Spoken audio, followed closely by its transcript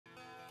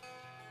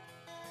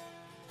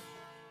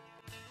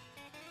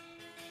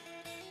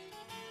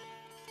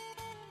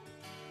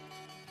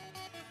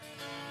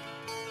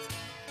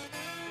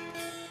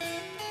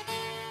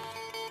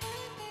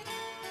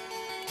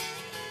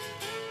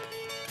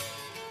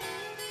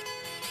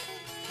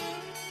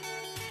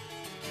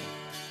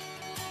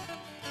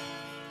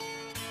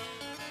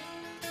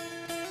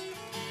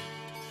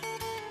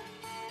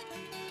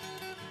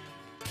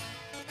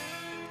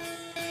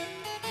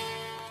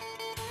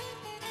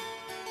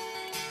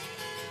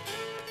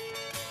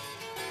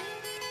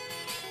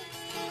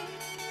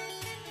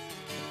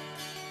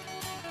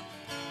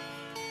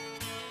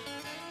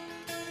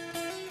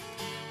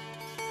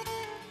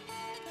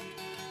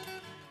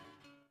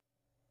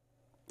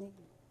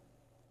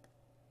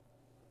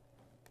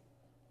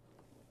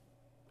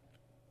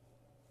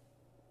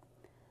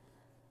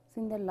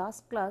So, in the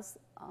last class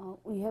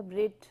we have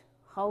read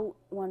how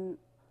one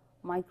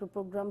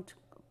microprogrammed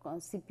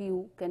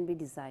CPU can be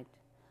designed.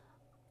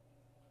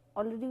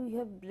 Already we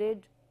have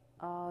read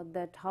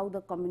that how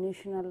the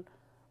combinational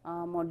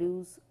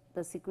modules,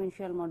 the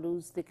sequential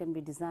modules, they can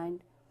be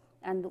designed,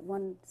 and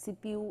one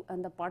CPU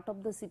and the part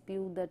of the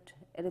CPU, that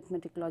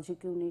arithmetic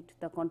logic unit,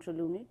 the control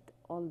unit,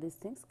 all these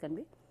things can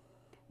be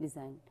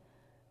designed.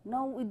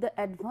 Now, with the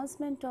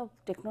advancement of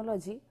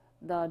technology,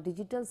 the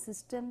digital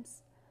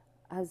systems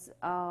has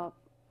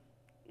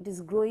it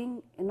is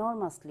growing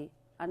enormously,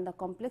 and the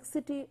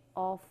complexity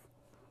of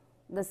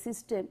the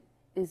system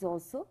is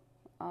also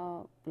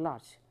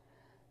large.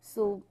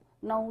 So,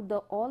 now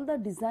all the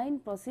design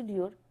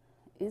procedure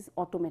is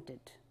automated.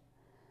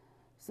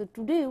 So,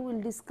 today we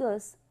will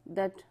discuss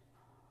that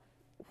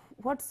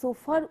what so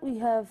far we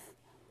have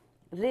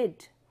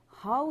read,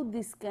 how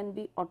this can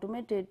be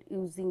automated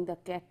using the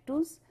CAD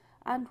tools,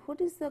 and what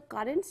is the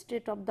current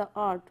state of the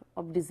art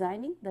of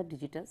designing the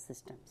digital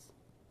systems.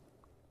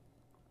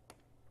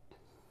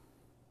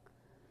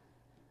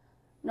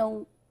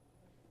 Now,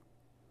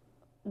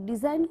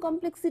 design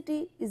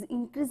complexity is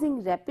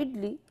increasing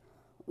rapidly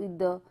with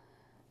the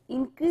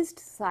increased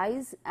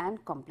size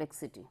and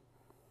complexity.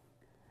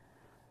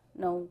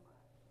 Now,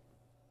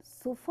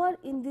 so far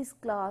in this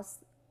class,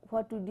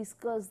 what we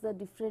discussed the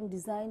different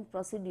design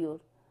procedure.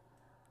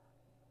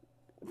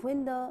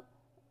 When the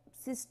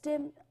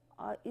system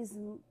is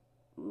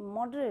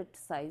moderate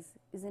size,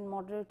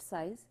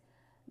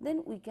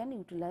 then we can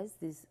utilize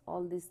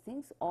all these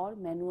things, or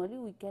manually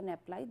we can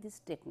apply these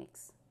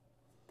techniques.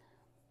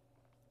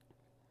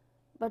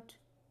 But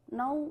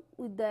now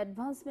with the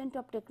advancement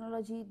of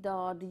technology,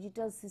 the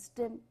digital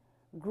system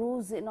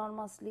grows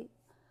enormously,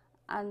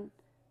 and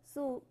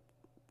so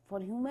for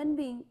human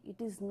being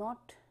it is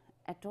not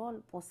at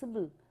all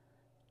possible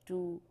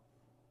to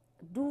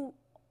do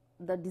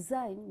the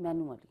design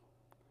manually.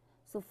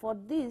 So, for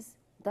this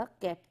the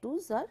CAD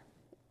tools are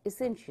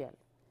essential,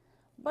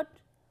 but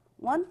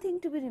one thing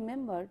to be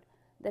remembered,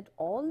 that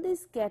all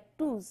these CAD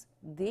tools,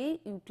 they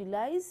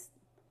utilize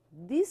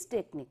these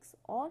techniques,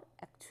 or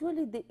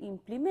actually they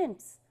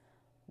implements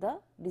the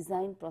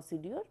design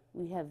procedure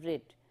we have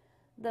read,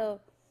 the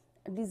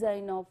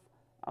design of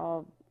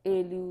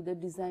ALU, the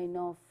design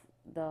of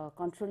the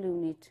control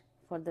unit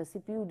for the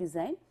CPU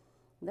design,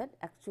 that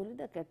actually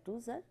the CAD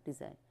tools are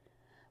designed.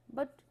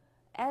 But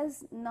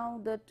as now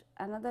that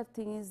another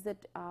thing is that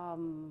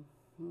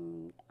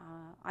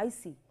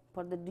IC,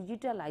 for the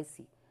digital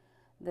IC,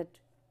 that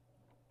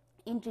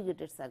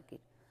integrated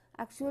circuit,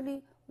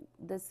 actually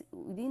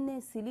within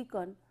a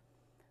silicon,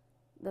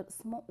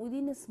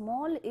 within a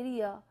small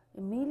area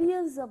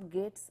millions of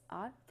gates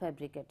are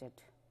fabricated.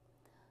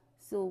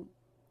 So,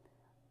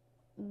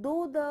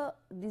 though the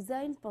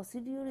design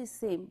procedure is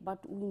same, but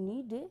we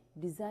need a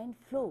design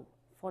flow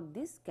for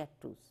these CAD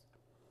tools.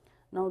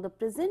 Now, the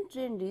present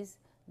trend is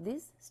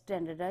this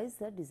standardize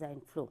the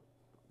design flow.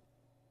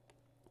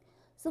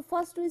 So,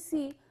 first we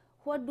see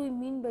what do we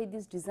mean by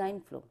this design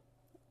flow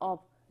of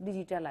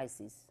digital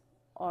ICs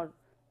or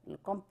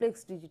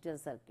complex digital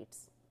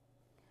circuits.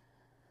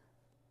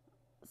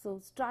 So,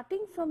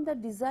 starting from the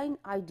design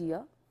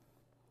idea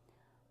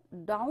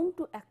down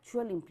to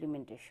actual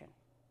implementation,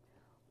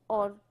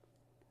 or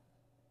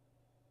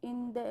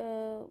in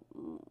the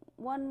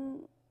one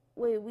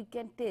way we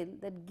can tell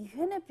that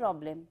given a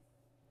problem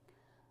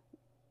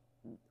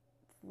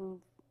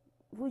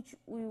which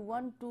we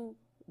want to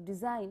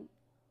design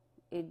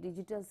a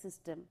digital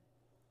system,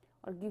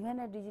 or given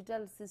a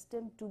digital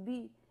system to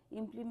be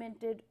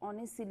implemented on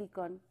a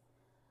silicon,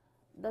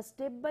 the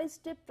step by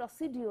step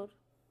procedure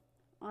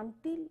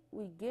until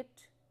we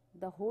get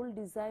the whole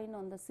design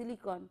on the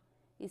silicon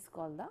is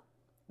called the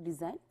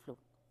design flow.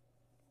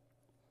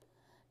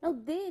 Now,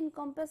 they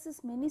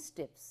encompasses many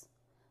steps.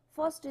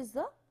 First is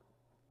the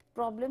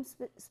problem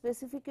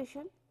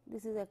specification.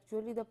 This is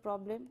actually the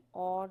problem,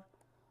 or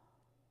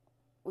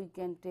we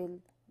can tell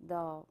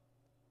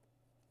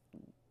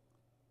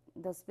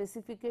the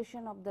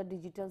specification of the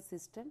digital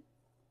system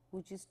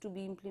which is to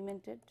be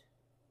implemented,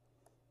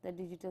 the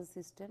digital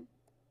system.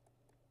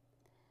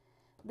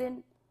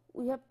 Then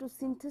we have to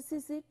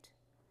synthesize it.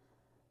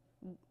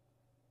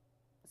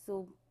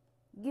 So,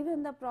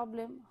 given the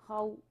problem,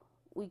 how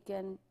we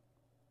can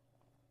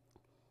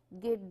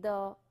get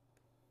the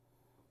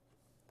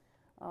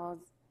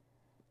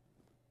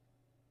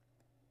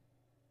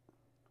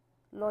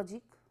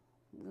logic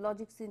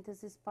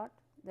synthesis part,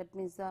 that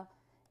means the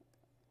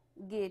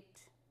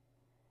gate,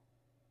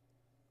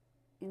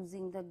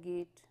 using the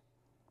gate,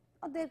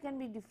 or there can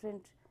be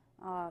different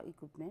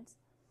equipments,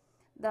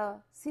 the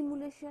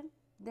simulation,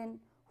 then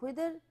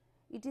whether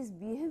it is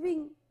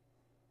behaving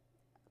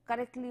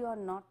correctly or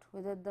not,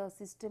 whether the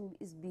system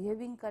is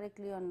behaving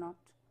correctly or not.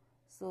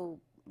 So,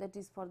 that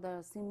is for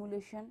the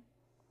simulation.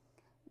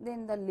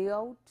 Then the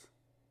layout.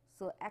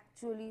 So,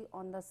 actually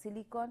on the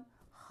silicon,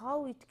 how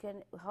we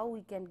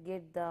can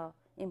get the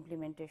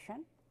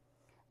implementation.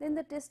 Then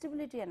the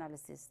testability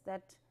analysis,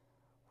 that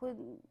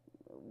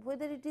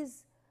whether it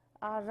is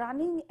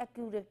running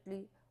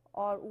accurately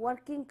or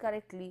working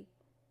correctly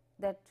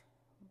that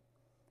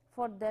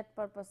for that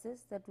purposes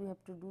that we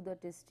have to do the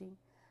testing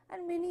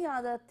and many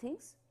other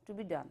things to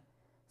be done.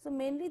 So,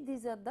 mainly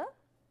these are the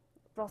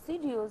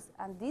procedures,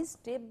 and this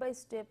step by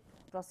step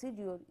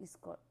procedure is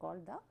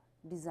called the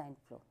design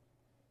flow.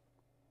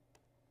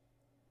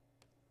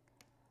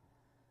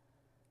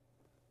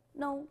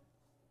 Now,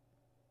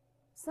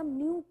 some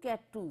new CAD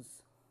tools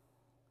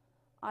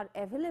are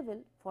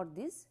available for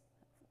this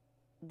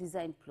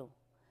design flow.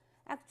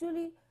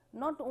 Actually,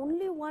 not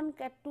only one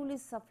CAD tool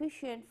is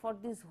sufficient for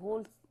this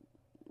whole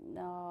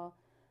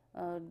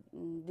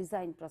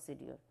design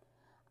procedure.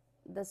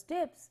 The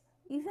steps,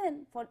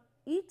 even for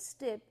each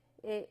step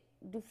a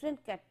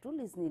different CAD tool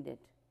is needed.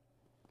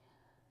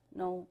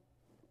 Now,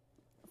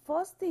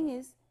 first thing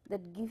is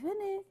that given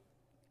a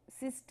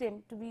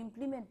system to be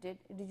implemented,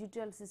 a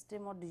digital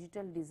system or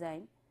digital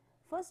design,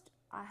 first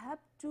I have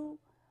to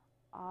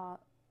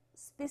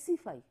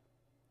specify,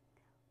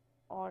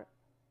 or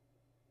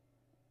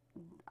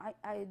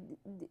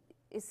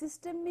a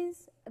system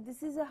means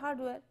this is a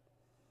hardware.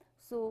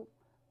 So,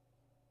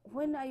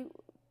 when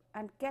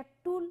and CAD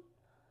tool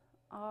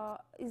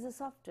is a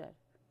software.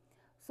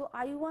 So,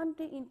 I want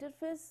a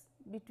interface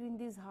between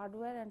this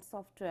hardware and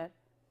software,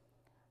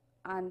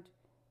 and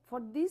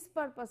for these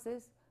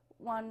purposes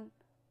one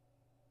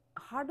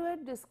hardware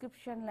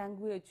description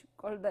language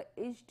called the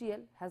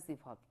HDL has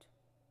evolved.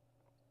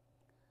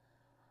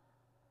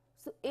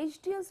 So,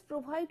 HDLs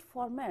provide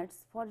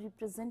formats for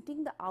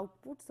representing the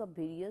outputs of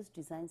various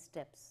design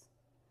steps.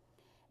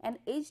 An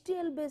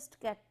HDL based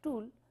CAD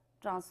tool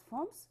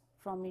transforms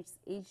from its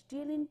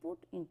HDL input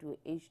into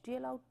a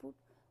HDL output,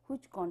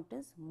 which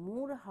contains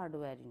more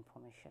hardware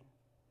information.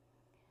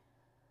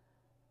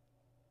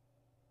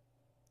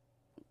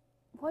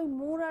 Why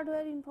more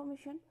hardware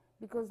information?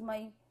 Because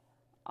my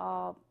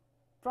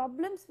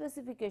problem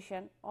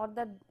specification or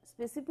the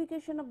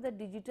specification of the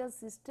digital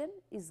system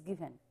is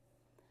given.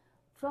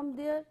 From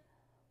there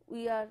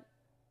we are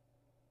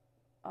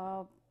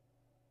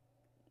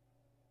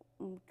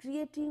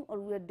creating or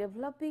we are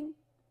developing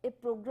a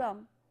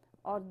program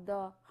or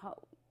the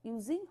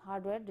using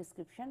hardware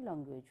description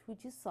language,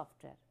 which is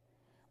software.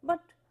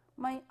 But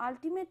my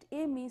ultimate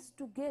aim is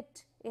to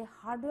get a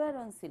hardware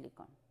on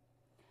silicon.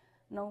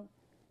 Now,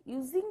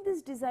 using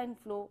this design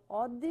flow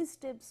or this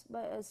step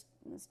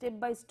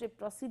by step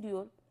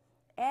procedure,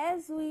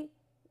 as we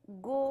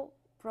go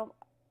from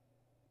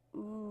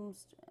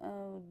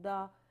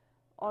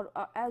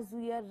as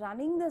we are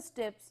running the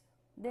steps,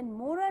 then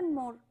more and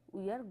more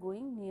we are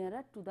going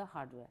nearer to the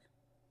hardware.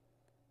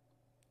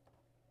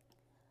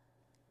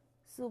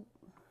 So,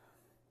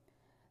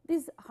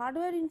 this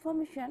hardware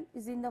information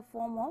is in the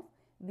form of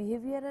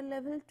behavioral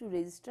level to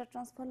register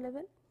transfer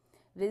level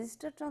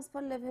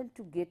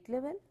to gate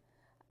level,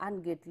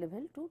 and gate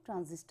level to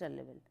transistor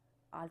level.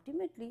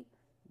 Ultimately,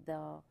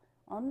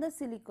 on the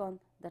silicon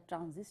the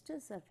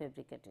transistors are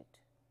fabricated.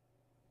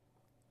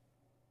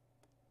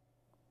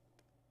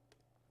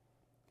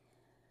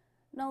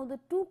 Now, the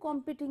two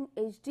competing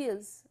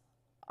HDLs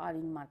are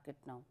in market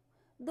now,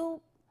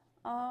 though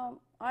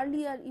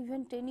earlier,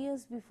 even 10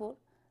 years before,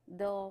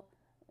 the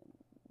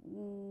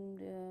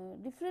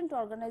different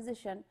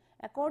organization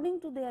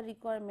according to their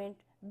requirement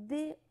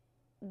they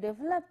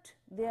developed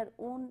their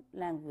own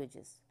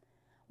languages.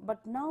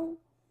 But now,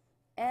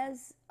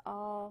 as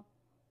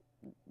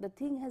the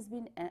thing has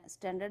been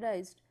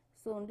standardized,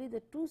 so only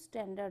the two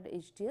standard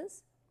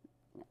HDLs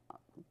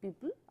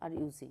people are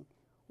using.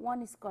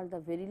 One is called the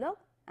Verilog,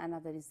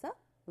 another is the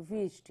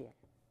VHDL.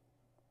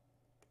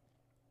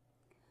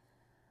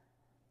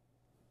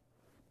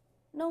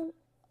 Now,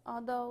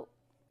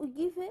 we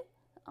give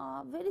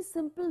a very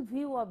simple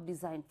view of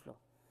design flow.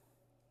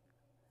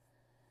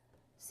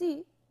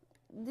 See,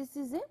 this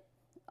is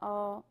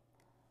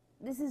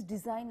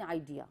design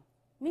idea,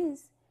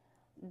 means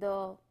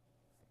given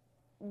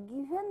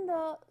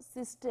the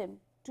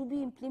system to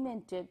be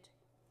implemented,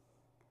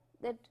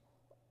 that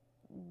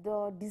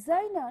the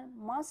designer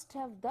must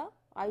have the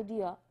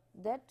idea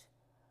that,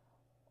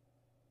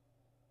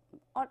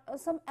 or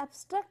some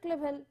abstract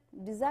level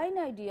design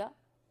idea,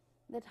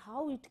 that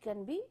how it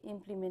can be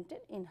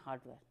implemented in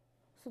hardware.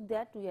 So,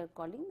 that we are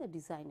calling the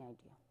design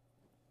idea.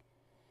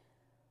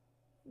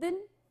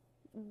 Then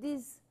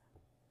this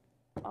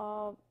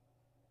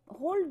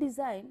whole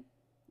design,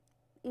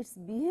 its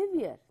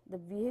behavior, the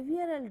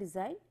behavioral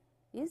design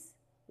is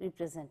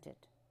represented.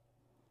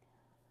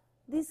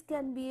 This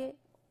can be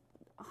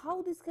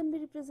how this can be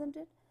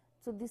represented?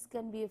 So, this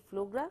can be a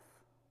flow graph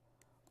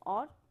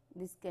or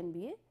this can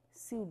be a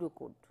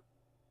pseudocode.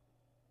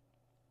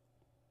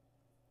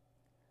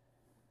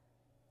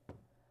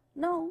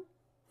 Now,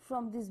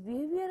 from this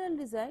behavioral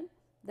design,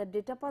 the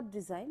data path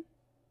design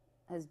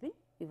has been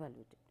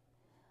evaluated.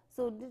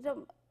 So,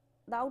 the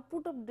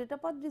output of data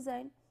path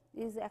design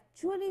is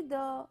actually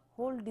the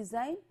whole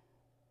design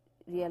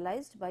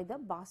realized by the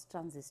bus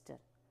transistor,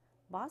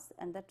 bus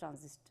and the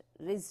transistor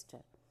register.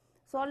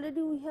 So,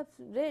 already we have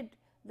read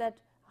that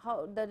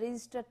how the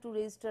register to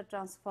register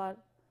transfer.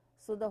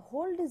 So, the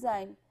whole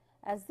design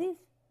as if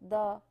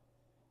the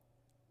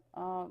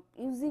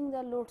using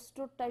the load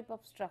store type of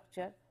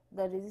structure,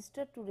 the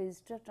register to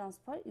register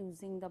transfer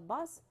using the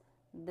bus,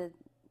 the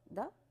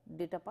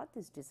data path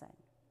is designed.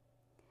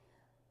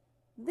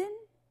 Then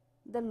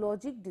the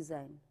logic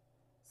design.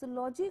 So,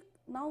 logic,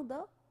 now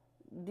the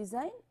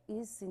design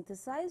is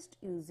synthesized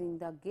using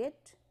the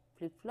gate,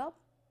 flip flop,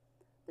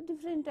 the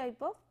different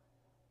type of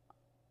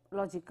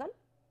logical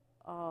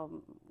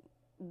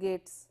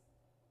gates,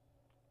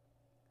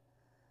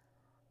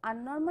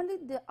 and normally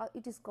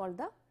it is called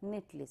the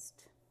net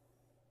list,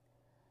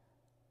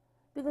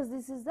 because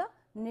this is the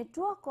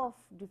network of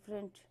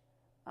different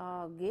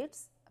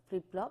gates,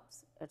 flip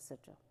flops,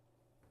 etc.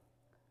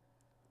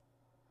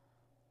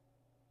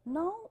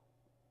 Now,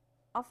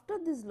 after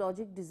this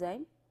logic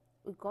design,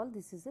 we call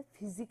this is a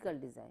physical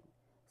design.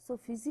 So,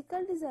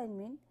 physical design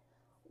means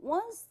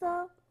once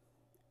the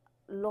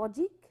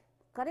logic,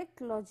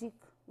 correct logic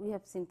we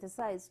have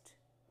synthesized,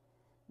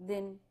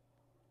 then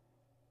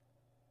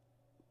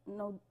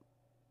now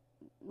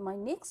my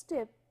next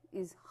step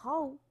is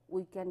how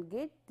we can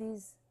get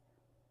these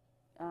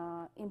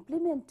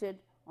implemented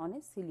on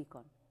a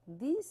silicon.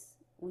 This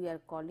we are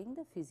calling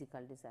the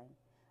physical design.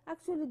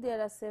 Actually,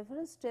 there are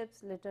several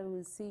steps, later we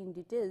will see in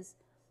details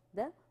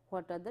the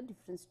what are the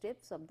different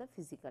steps of the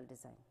physical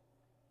design.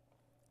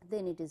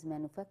 Then it is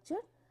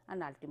manufactured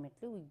and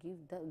ultimately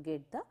we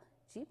get the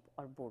chip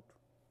or board.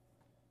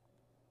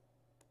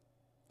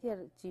 Here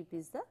chip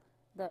is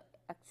the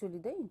actually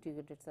the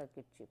integrated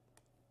circuit chip.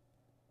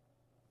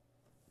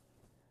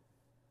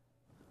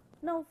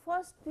 Now,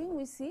 first thing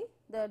we see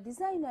the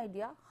design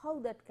idea, how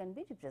that can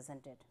be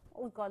represented,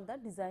 we call the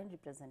design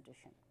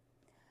representation.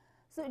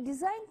 So,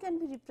 design can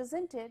be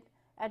represented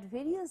at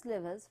various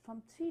levels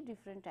from 3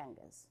 different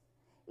angles.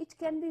 It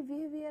can be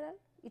behavioral,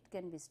 it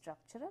can be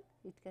structural,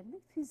 it can be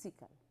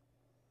physical.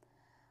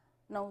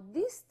 Now,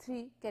 these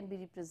 3 can be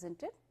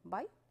represented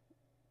by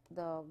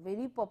the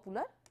very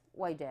popular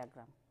Y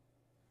diagram.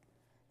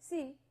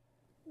 See,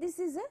 this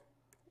is a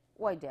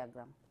Y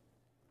diagram,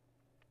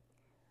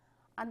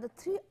 and the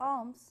 3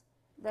 arms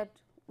that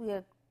we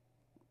are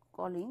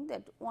calling,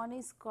 that one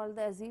is called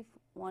as if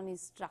one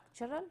is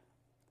structural,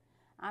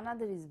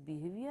 another is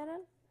behavioral,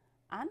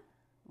 and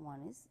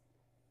one is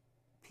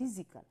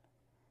physical.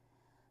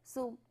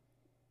 So,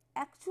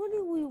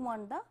 actually we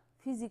want the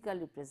physical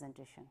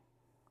representation.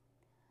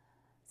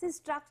 See,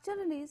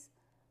 structural is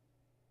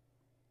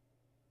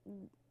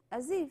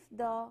as if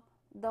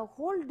the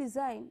whole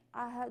design,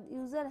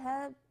 user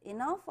have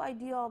enough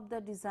idea of the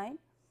design,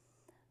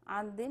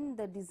 and then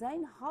the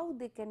design how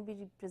they can be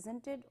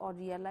represented or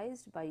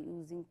realized by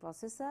using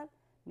processor,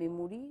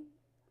 memory.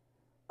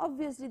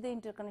 Obviously, the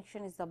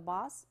interconnection is the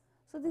bus.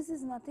 So, this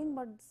is nothing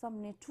but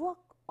some network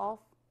of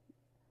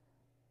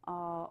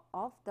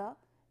the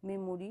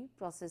memory,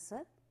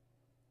 processor,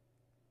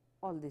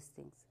 all these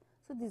things.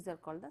 So, these are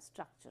called the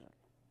structural.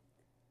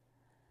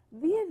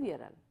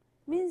 Behavioral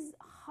means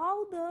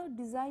how the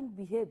design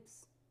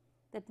behaves,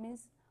 that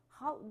means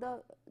how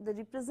the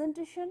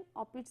representation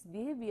of its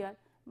behavior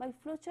by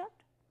flow chart.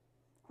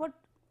 What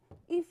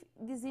if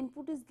this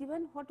input is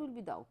given, what will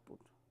be the output,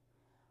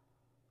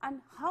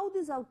 and how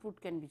this output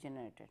can be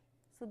generated.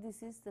 So,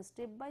 this is the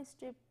step by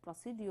step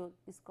procedure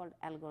is called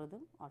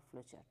algorithm or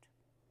flow chart.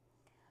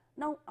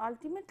 Now,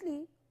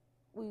 ultimately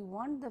we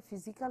want the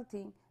physical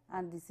thing,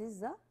 and this is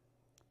the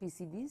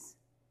PCBs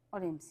or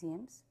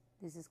MCMs,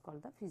 this is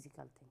called the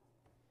physical thing.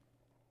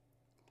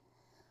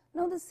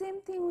 Now, the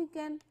same thing we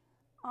can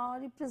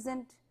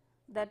represent,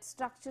 that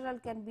structural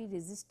can be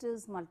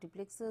resistors,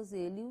 multiplexers,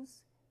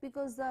 ALUs,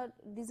 because the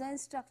design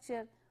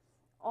structure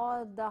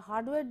or the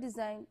hardware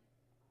design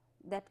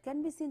that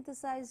can be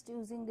synthesized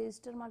using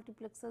resistor,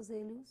 multiplexers,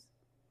 ALUs.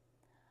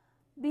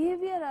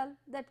 Behavioral,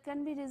 that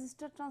can be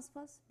resistor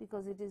transfers,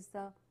 because it is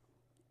the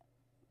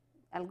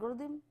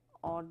algorithm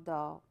or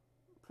the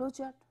flow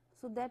chart.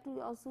 So, that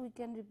we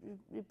can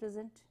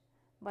represent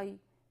by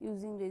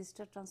using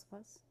resistor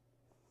transfers,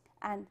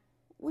 and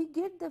we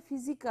get the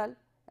physical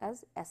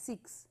as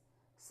ASICs,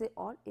 say,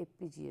 or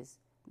FPGAs,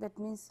 that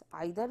means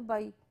either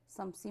by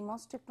some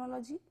CMOS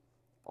technology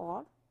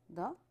or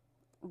the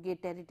gate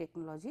array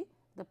technology,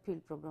 the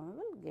field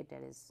programmable gate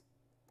arrays.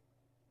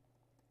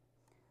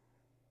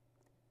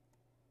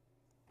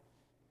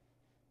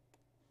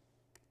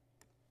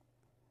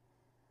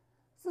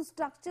 So,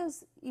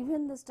 structures,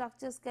 even the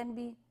structures can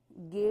be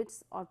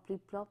gates or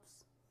flip flops.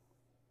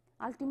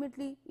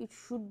 Ultimately, it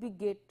should be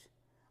gate,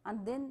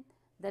 and then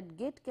that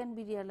gate can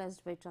be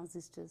realized by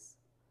transistors,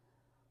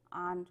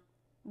 and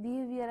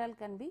behavioral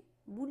can be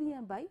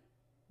Boolean by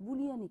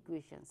Boolean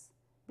equations,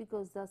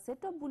 because the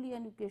set of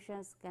Boolean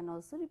equations can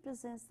also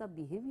represent the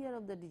behavior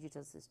of the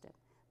digital system,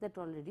 that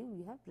already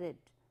we have read.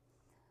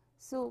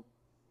 So,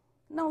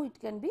 now it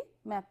can be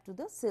mapped to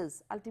the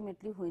cells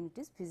ultimately when it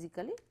is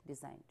physically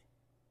designed.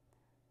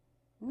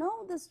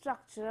 Now, the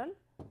structural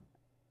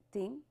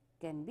thing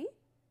can be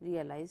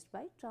realized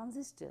by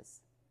transistors.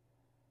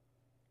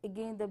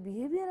 Again, the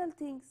behavioral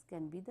things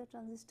can be the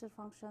transistor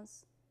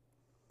functions,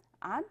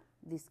 and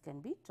this can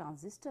be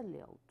transistor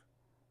layout.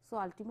 So,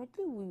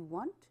 ultimately we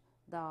want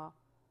the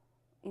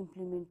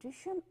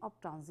implementation of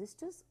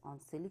transistors on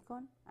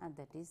silicon, and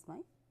that is my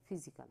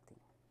physical thing.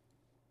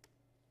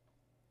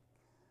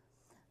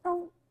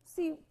 Now,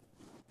 see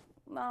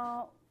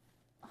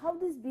how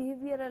this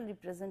behavioral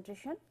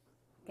representation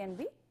can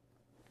be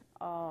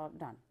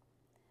done.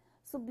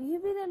 So,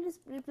 behavioral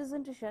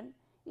representation,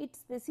 it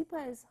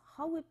specifies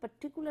how a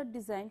particular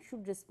design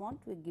should respond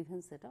to a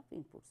given set of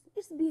inputs. It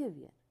is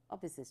behavior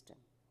of a system.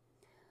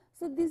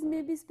 So, this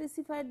may be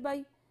specified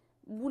by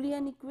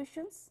Boolean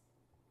equations.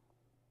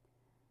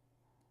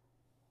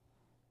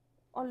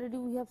 Already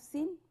we have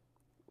seen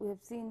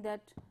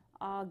that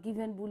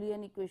given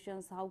Boolean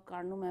equations, how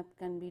Carnot map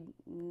can be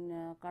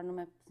Carnot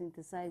map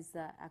synthesize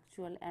the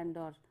actual and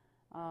or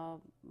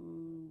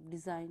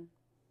design,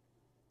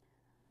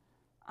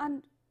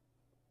 and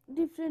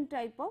different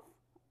type of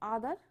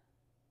other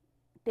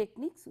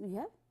techniques we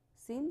have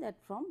seen that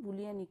from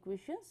Boolean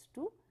equations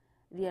to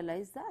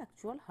realize the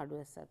actual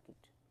hardware circuit.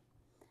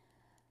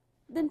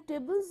 Then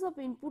tables of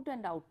input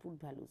and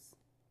output values.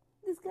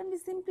 This can be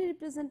simply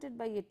represented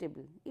by a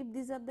table. If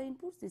these are the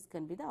inputs, this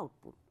can be the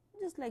output,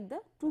 just like the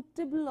truth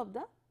table of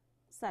the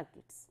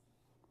circuits.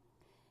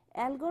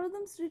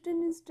 Algorithms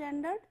written in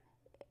standard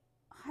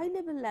high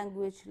level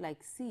language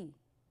like C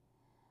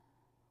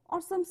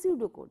or some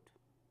pseudocode.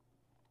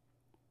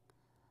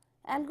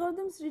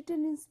 Algorithms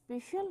written in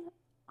special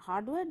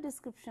hardware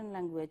description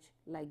language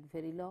like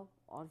Verilog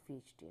or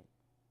VHDL.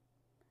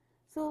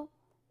 So,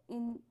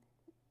 in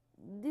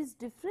these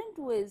different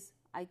ways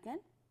I can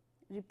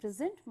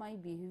represent my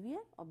behavior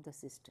of the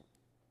system.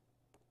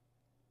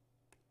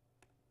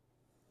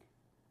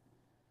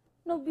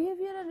 Now,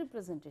 behavioral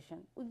representation,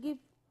 we give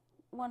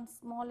one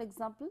small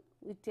example.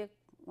 We take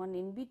one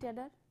n-bit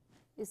adder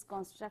is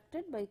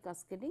constructed by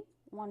cascading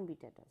 1-bit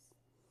adders.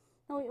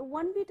 Now, a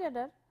 1-bit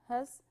adder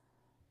has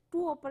two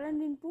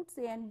operand inputs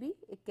A and B,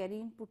 a carry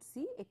input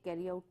C, a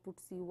carry output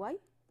CY,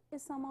 a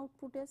sum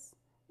output S.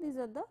 These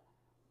are the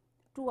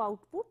two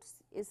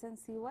outputs S and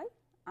CY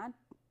and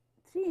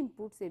 3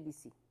 inputs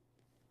ABC.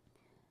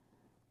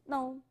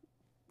 Now,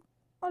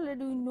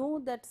 already we know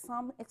that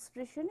sum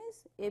expression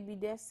is A B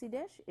dash C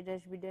dash A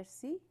dash B dash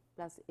C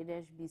plus A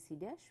dash B C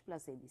dash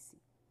plus ABC,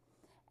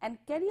 and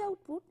carry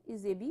output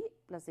is AB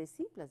plus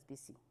AC plus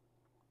BC.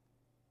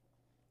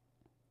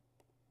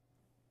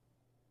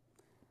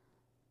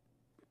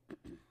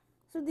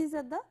 So, these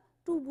are the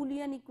two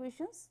Boolean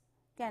equations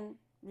can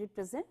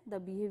represent the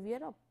behavior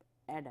of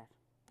adder,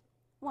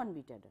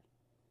 1-bit adder.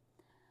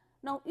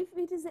 Now, if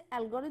it is an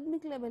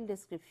algorithmic level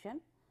description,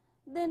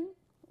 then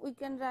we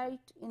can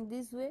write in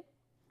this way.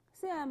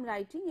 Say I am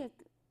writing a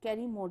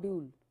carry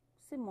module,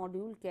 say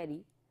module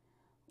carry,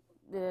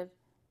 there are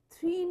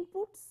 3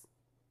 inputs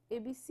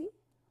ABC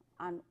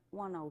and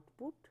one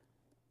output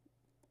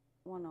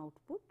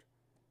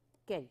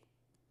carry.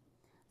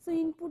 So,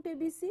 input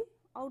ABC,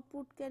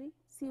 output carry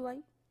CY.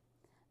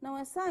 Now,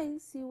 assign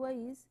CY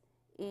is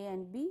A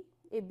and B,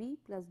 AB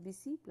plus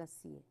BC plus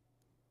CA.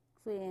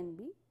 So, A and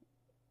B,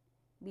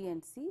 B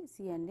and C,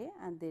 C and A,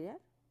 and they are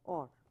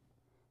OR.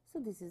 So,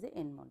 this is a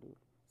N module.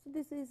 So,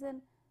 this is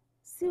an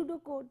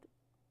pseudocode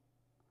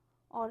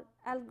or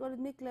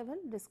algorithmic level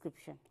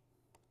description.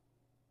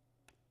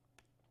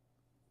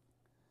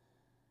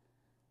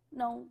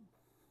 Now,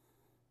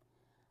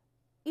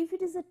 if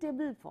it is a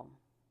table form,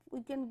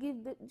 we can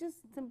give the just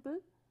simple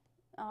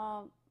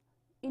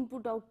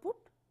input output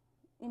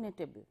in a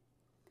table.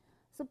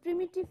 So,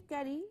 primitive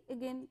carry,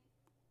 again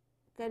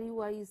carry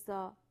Y is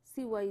the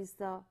CY is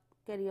the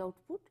carry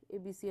output,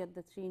 ABC are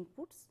the 3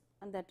 inputs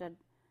and that are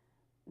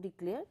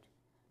declared.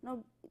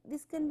 Now,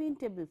 this can be in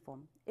table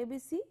form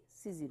ABC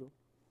C0.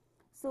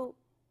 So,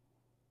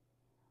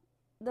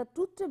 the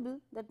truth table,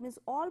 that means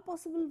all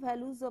possible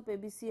values of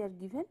ABC are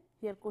given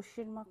here.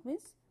 Question mark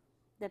means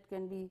that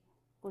can be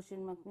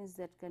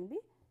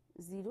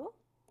 0,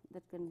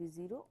 that can be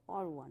 0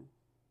 or 1,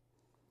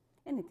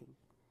 anything.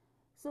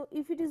 So,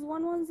 if it is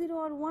 110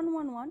 or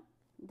 111,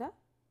 the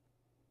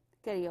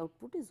carry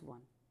output is 1.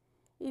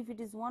 If it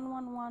is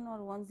 111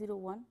 or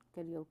 101,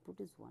 carry output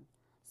is 1.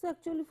 So,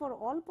 actually for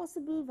all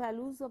possible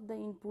values of the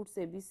inputs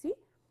ABC,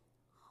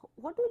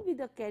 what will be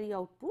the carry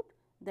output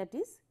that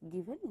is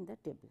given in the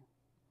table.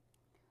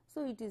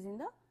 So, it is in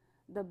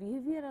the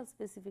behavioral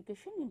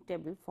specification in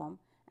table form,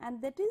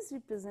 and that is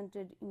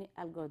represented in an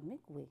algorithmic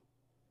way.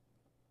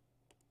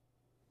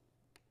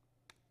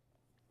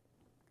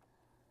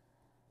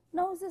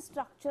 Now, is a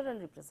structural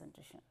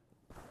representation.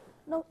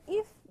 Now,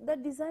 if the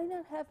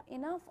designer have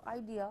enough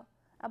idea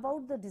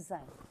about the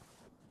design,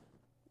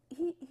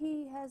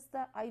 he has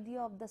the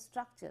idea of the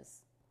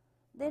structures,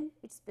 then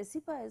it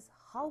specifies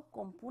how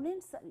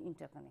components are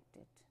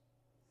interconnected.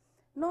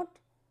 Not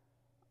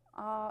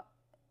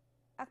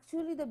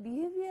actually the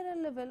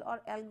behavioral level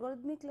or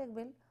algorithmic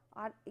level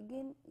are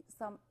again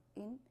some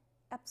in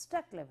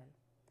abstract level.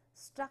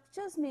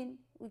 Structures mean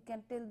we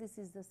can tell this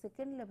is the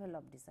second level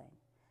of design,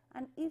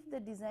 and if the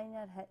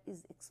designer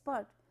is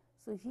expert,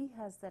 so he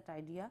has that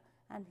idea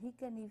and he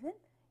can even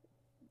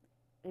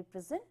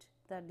represent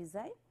the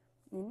design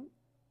in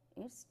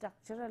its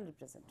structural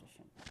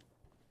representation.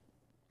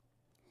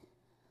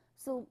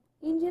 So,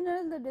 in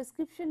general the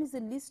description is a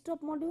list of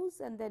modules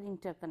and their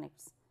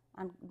interconnects,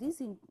 and this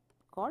is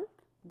called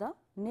the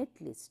net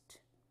list.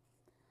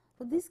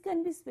 So, this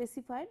can be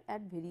specified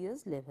at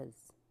various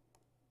levels.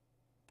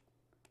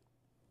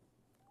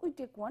 We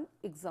take one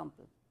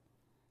example.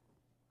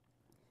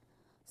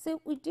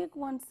 So, we take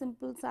one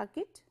simple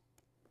circuit.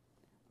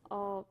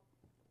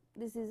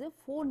 This is a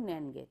 4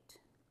 NAND gate.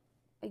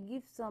 I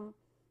give some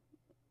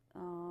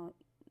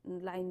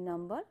line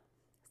number.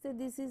 So,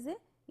 this is a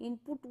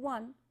input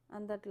 1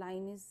 and that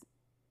line is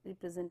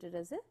represented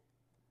as a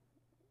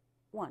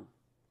 1.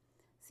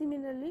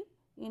 Similarly,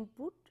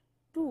 input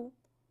 2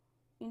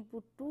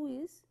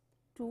 is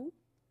 2,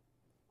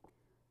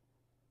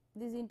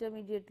 this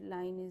intermediate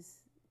line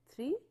is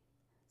 3,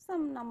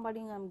 some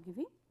numbering I am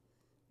giving,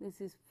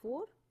 this is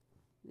 4,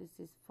 this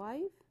is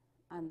 5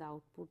 and the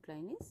output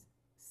line is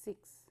 6.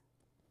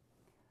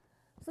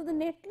 So, the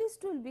net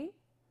list will be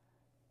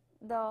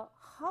the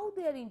how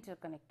they are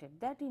interconnected,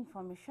 that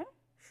information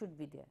should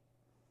be there.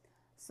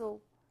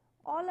 So,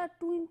 all are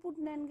 2 input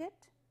NAND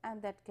gate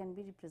and that can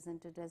be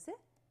represented as a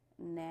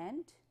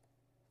NAND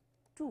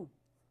 2.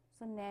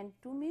 So, NAND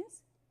 2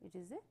 means it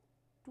is a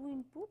 2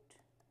 input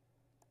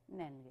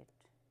NAND gate,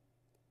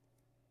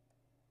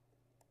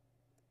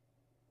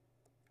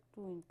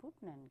 2 input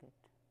NAND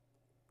gate.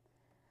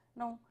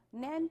 Now,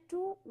 NAND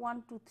 2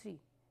 1 2 3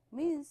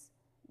 means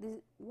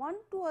this 1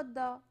 2 are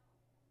the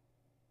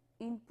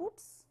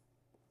inputs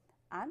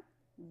and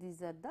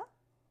these are the,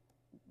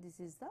 this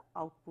is the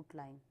output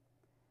line.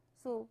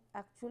 So,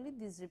 actually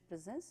this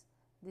represents,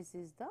 this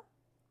is the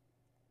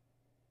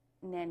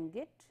NAND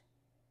gate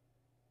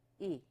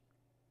A.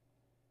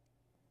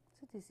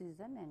 So, this is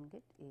the NAND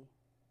gate A.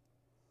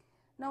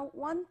 Now,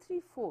 1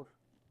 3 4.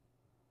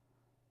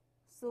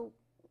 So,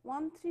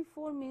 1 3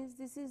 4 means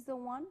this is the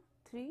 1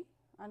 3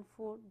 and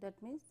 4,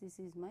 that means this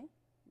is my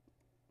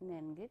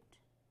NAND gate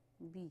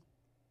B.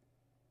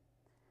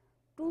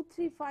 2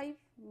 3 5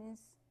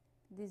 means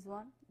this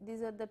one,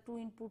 these are the 2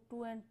 input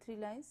 2 and 3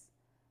 lines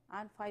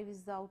and 5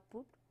 is the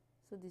output.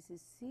 So, this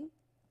is C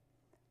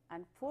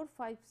and 4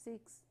 5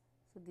 6.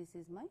 So, this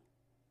is my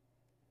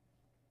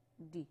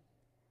D.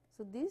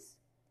 So, this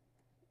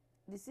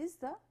is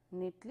the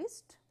net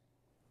list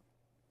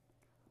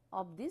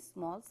of these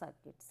small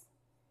circuits.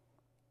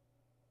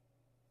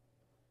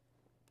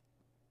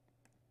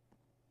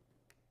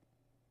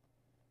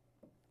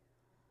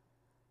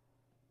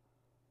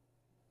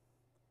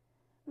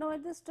 Now,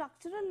 at the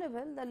structural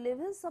level, the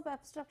levels of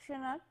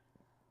abstraction are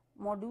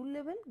module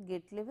level,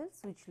 gate level,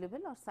 switch level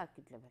or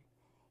circuit level.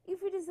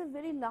 If it is a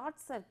very large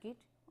circuit,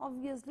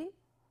 obviously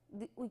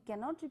we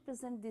cannot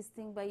represent this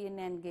thing by a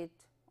NAND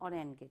gate or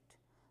AND gate.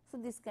 So,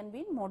 this can be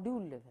in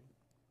module level.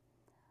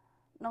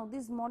 Now,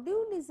 this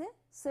module is a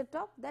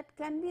setup that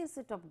can be a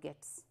set of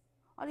gates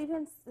or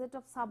even set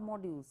of sub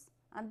modules,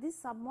 and these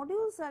sub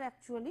modules are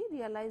actually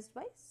realized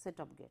by set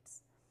of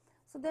gates.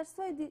 So, that is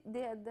why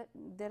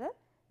there are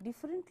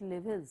different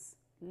levels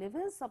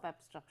of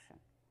abstraction.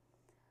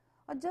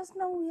 Or just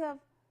now we have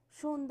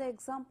shown the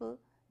example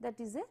that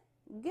is a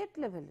gate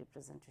level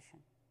representation,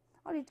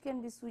 or it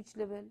can be switch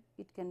level,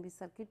 it can be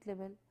circuit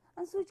level,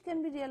 and switch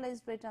can be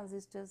realized by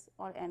transistors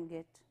or AND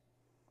gate.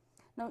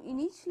 Now, in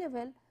each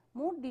level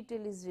more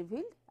detail is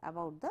revealed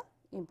about the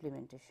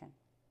implementation.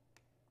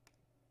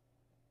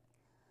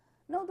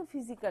 Now, the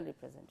physical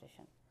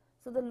representation.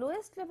 So, the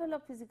lowest level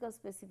of physical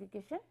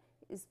specification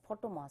is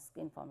photomask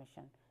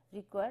information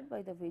required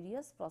by the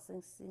various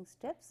processing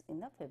steps in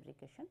the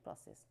fabrication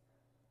process.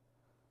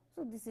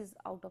 So, this is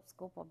out of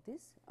scope of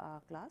this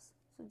class.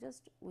 So,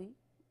 just we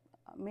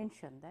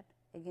mention that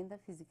again the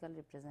physical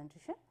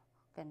representation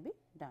can be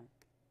done.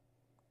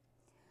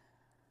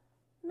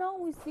 Now,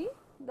 we see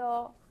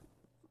the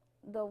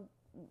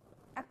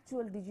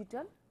actual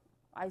digital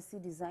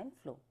IC design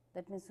flow,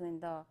 that means when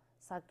the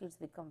circuits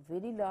become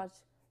very large,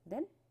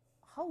 then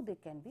how they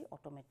can be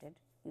automated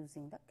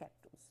using the CAD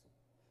tools.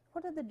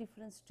 What are the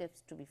different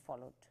steps to be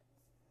followed?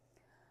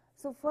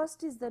 So,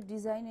 first is the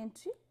design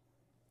entry,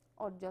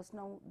 or just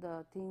now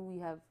the thing we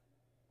have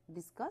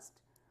discussed,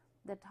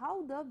 that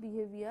how the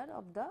behavior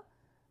of the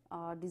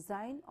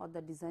design or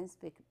the design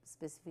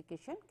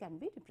specification can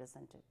be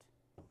represented.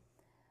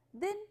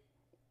 Then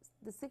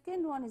the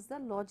second one is the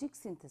logic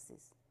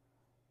synthesis.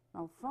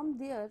 Now, from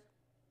there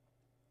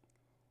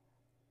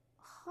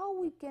how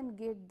we can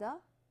get the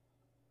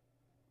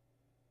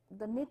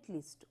net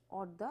list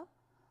or the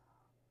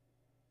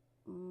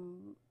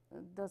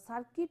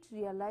circuit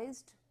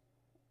realized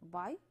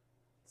by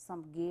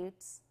some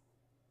gates.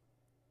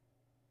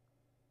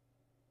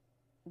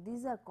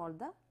 These are called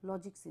the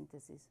logic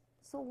synthesis.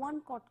 So,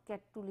 one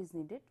CAD tool is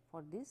needed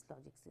for this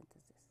logic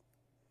synthesis.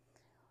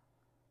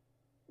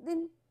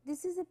 Then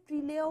this is a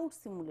pre-layout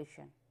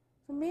simulation.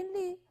 So,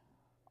 mainly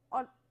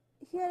or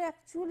here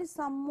actually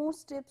some more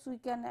steps we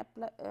can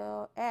apply,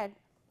 add,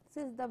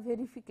 says the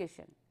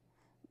verification.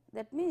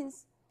 That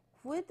means,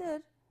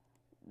 whether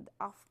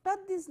after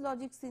this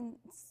logic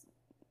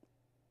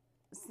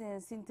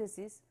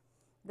synthesis,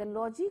 the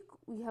logic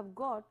we have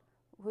got,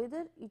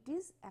 whether it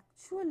is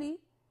actually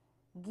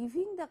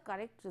giving the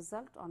correct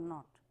result or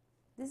not.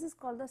 This is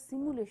called the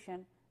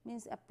simulation,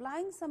 means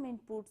applying some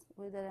inputs,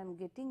 whether I am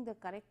getting the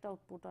correct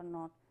output or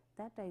not,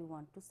 that I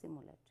want to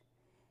simulate.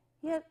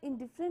 Here in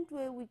different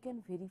way we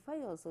can verify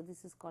also,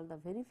 this is called the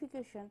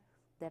verification,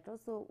 that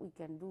also we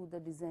can do the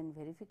design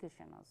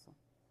verification also.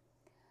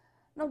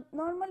 Now,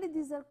 normally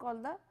these are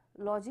called the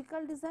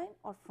logical design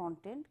or front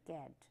end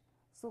CAD.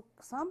 So,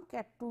 some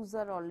CAD tools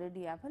are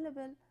already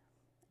available,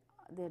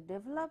 they are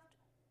developed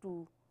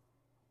to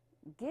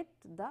get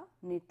the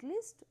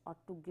netlist or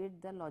to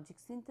get the logic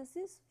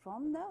synthesis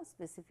from the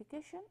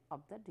specification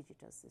of the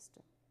digital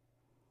system.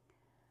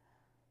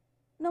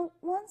 Now,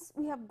 once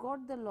we have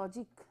got the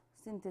logic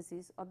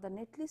synthesis or the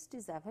netlist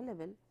is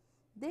available,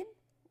 then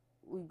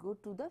we go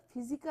to the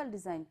physical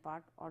design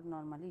part, or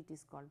normally it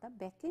is called the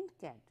back-end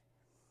CAD.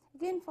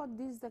 Again, for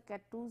this the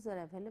CAD tools are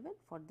available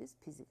for this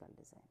physical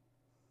design.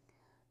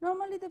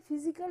 Normally, the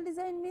physical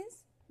design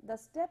means the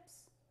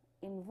steps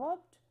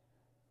involved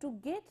to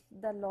get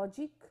the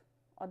logic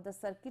or the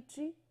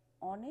circuitry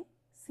on a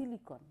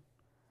silicon.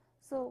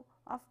 So,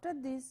 after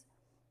this,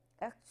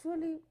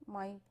 actually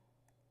my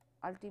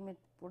ultimate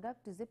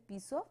product is a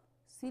piece of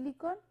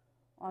silicon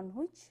on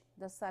which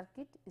the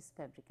circuit is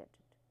fabricated.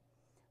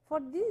 For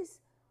this,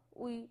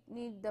 we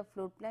need the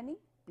floor planning,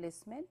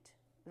 placement,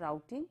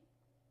 routing,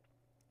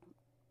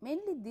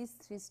 mainly these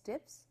three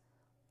steps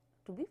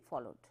to be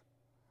followed,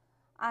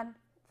 and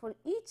for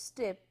each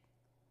step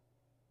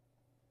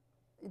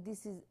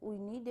this is we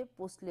need a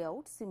post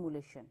layout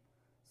simulation.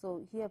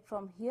 So, here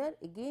from here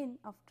again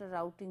after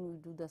routing we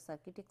do the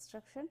circuit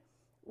extraction,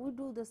 we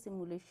do the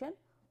simulation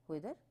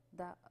whether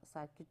the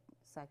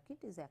circuit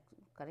is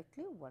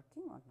correctly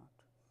working or not.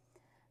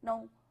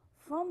 Now,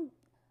 from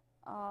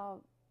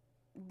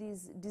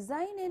this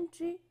design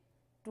entry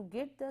to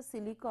get the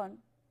silicon,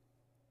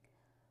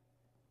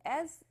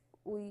 as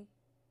we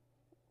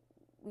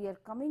are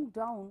coming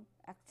down,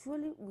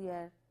 actually we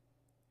are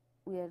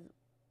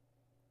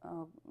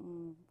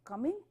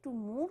coming to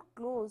more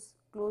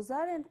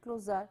closer and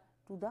closer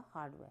to the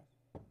hardware.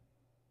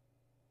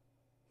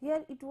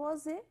 Here it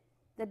was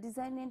the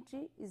design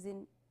entry is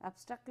in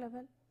abstract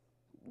level,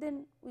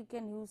 then we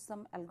can use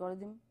some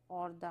algorithm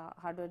or the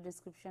hardware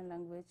description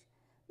language,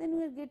 then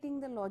we are getting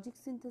the logic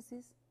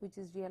synthesis which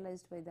is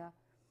realized by the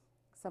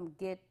some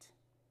gate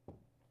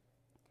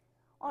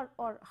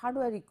or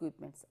hardware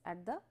equipments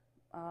at the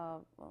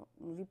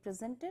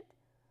represented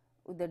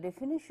with the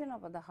definition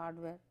of the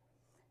hardware.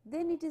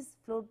 Then it is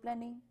floor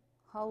planning,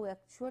 how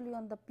actually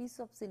on the piece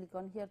of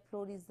silicon, here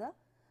floor is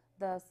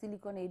the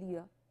silicon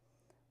area.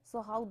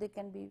 So, how they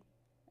can be,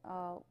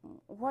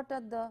 what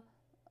are the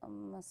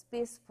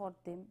space for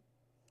them,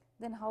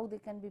 then how they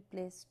can be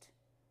placed,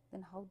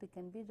 then how they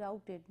can be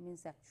routed,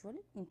 means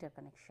actually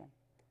interconnection.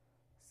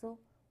 So,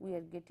 we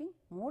are getting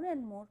more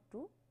and more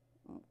to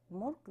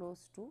more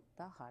close to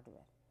the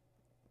hardware.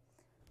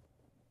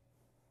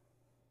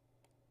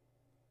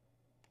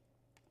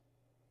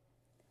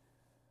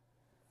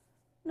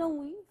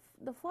 Now,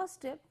 the first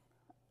step,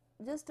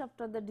 just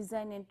after the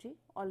design entry,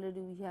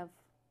 already we have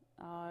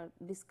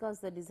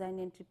discussed the design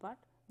entry part,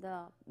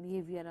 the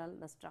behavioral,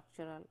 the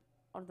structural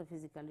or the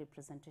physical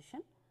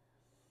representation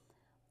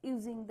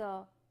using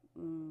the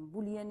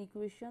Boolean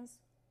equations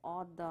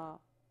or the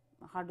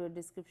hardware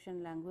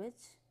description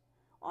language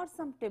or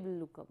some table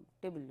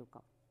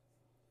lookup.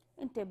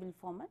 In table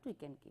format we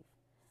can give.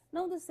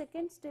 Now, the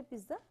second step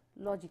is the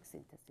logic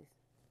synthesis.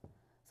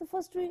 So,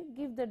 first we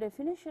give the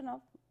definition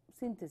of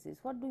synthesis.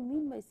 What do we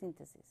mean by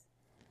synthesis?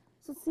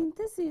 So,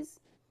 synthesis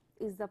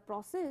is the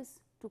process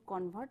to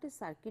convert a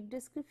circuit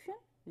description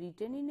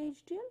written in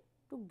HDL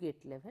to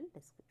gate level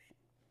description.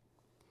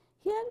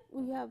 Here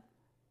we have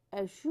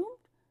assumed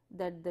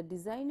that the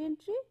design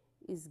entry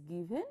is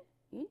given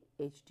in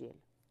HDL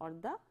or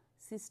the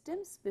system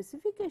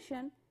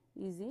specification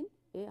is in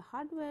a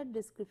hardware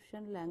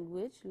description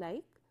language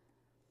like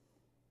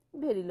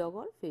Verilog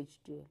or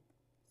HDL.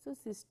 So,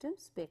 system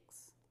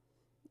specs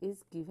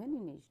is given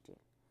in HDL.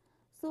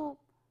 So,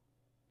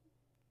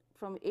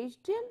 from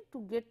HDL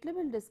to gate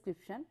level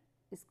description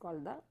is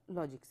called the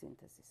logic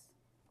synthesis.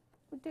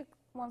 We take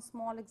one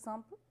small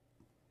example.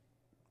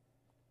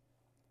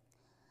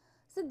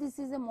 So, this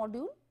is a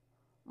module,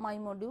 my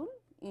module,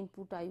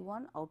 input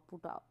I1,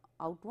 output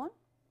out1,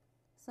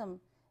 some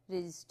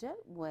register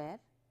where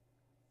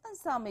and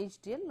some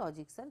HDL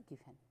logics are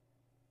given.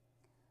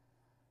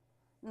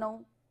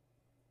 Now,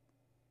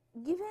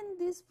 given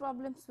this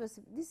problem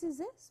specific, this is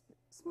a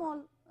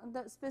small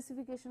the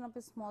specification of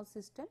a small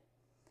system,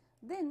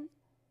 then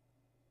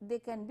they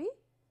can be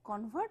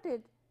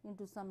converted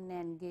into some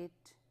NAND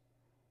gate,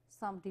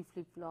 some D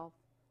flip flop.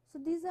 So,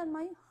 these are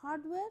my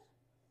hardware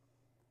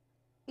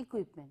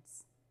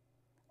equipments,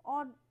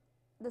 or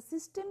the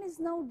system is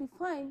now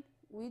defined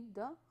with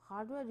the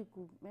hardware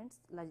equipments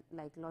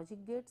like logic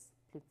gates,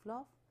 flip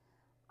flop,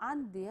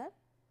 and there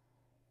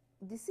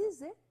this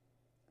is a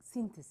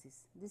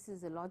synthesis, this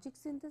is a logic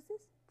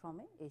synthesis from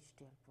a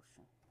HDL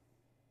portion.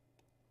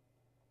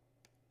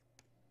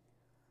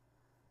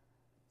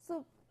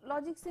 So,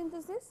 logic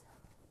synthesis,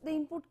 the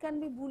input can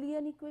be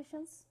Boolean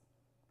equations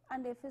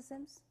and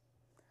FSMs.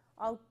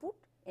 Output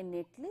a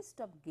netlist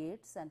of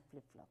gates and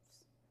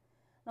flip-flops.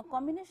 Now,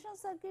 combinational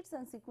circuits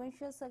and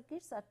sequential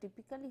circuits are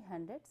typically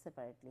handled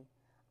separately,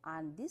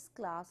 and this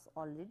class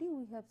already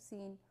we have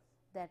seen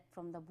that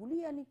from the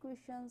Boolean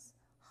equations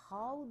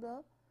how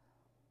the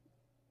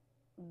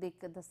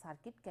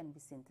circuit can be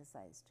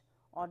synthesized,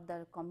 or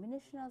the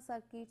combinational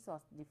circuits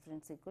or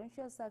different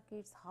sequential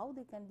circuits how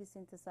they can be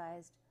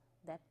synthesized,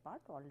 that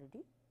part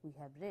already we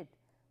have read.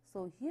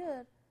 So,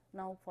 here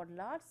now for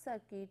large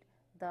circuit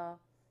the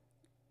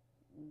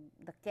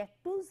CAD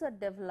tools are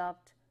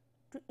developed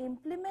to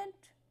implement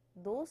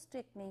those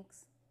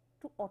techniques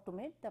to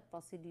automate the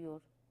procedure,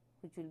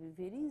 which will be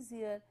very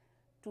easier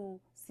to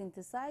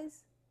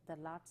synthesize the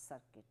large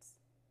circuits.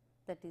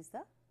 That is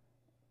the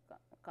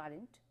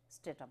current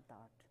state of the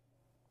art.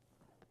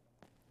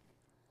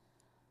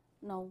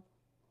 Now,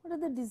 what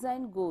are the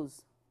design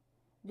goals?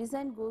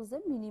 Design goals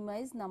the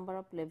minimize number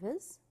of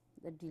levels,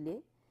 the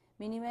delay,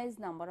 minimize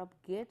number of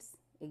gates,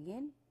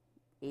 again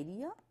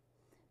area,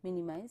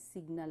 minimize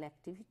signal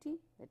activity,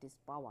 that is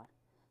power.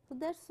 So,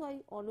 that is why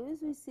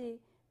always we say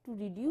to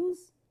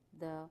reduce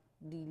the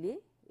delay,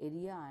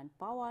 area and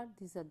power,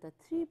 these are the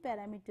three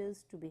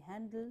parameters to be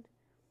handled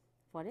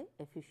for a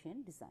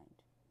efficient design.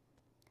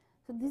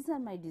 So, these are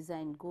my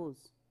design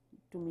goals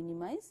to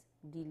minimize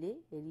delay,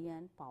 area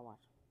and power.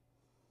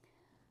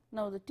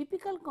 Now, the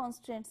typical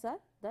constraints are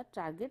the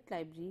target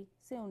library,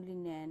 say only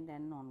NAND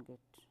and NOR gate.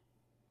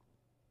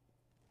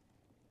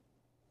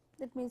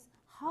 That means,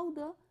 how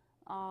the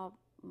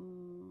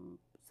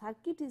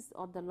circuit is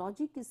or the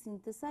logic is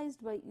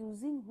synthesized by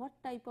using what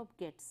type of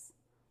gates.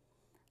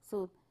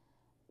 So,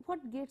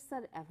 what gates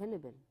are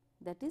available,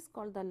 that is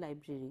called the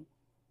library,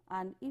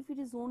 and if it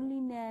is only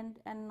NAND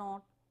and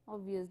NOT,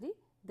 obviously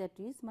that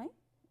is my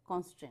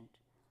constraint.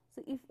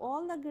 So, if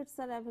all the gates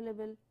are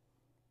available,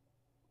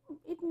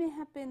 it may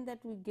happen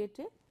that we get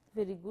a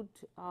very good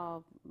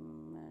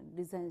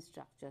design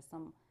structure,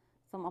 some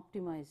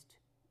optimized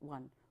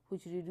one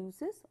which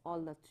reduces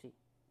all the three.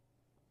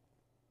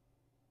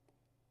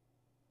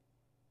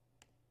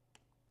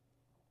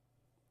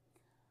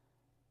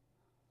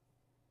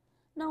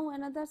 Now,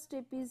 another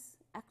step is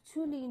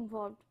actually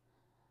involved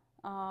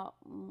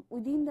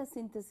within the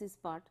synthesis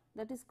part,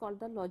 that is called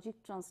the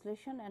logic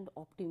translation and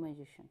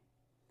optimization,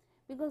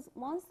 because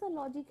once the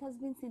logic has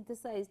been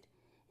synthesized,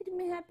 it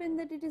may happen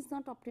that it is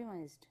not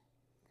optimized.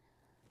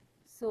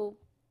 So,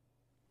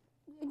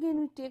 again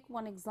we take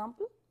one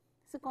example.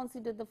 So,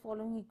 consider the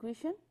following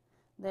equation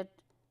that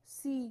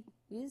C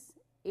is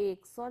A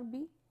XOR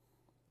B.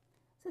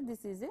 So,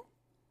 this is a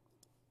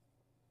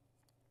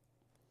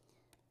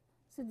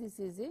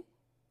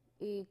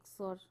A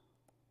XOR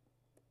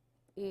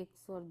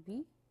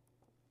B,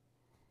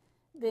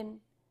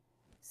 then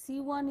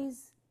C1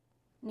 is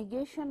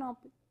negation of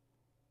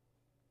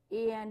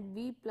A and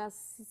B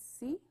plus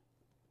C,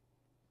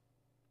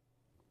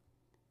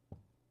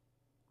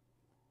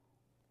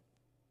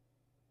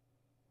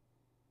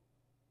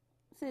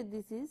 say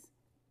this is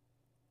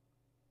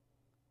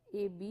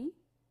AB,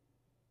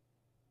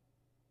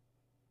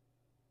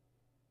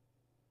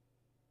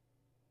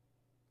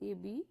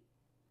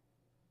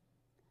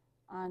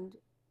 and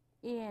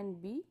A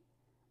and B,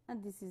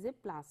 and this is a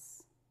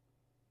plus.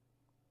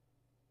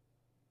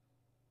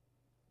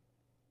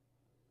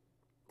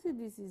 So,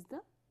 this is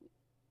the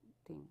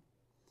thing.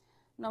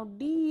 Now,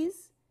 D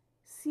is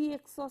C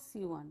XOR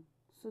C1.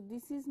 So,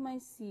 this is my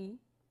C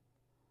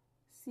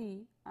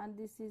and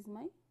this is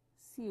my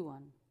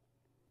C1.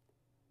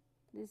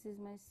 This is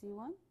my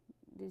C1,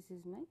 this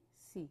is my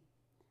C.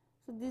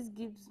 So, this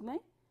gives my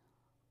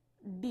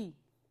D,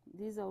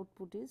 this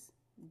output is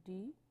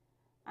D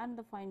and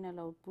the final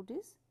output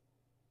is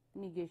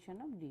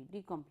negation of D,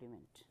 D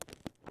complement.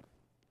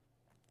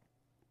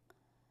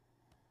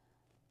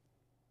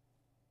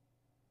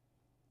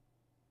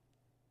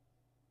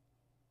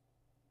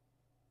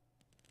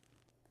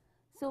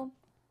 So,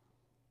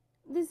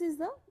 this is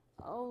the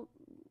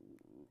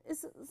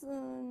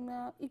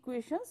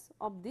equations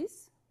of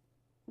this,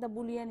 the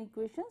Boolean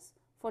equations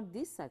for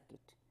this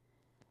circuit.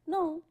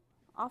 Now,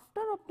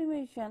 after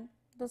optimization,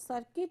 the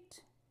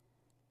circuit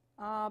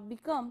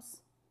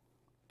becomes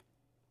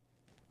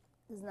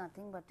is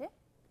nothing but a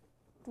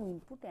 2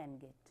 input AND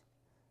gate,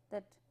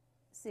 that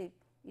say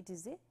it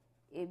is a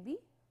AB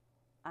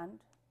and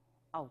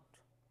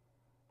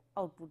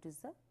output is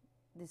the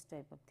this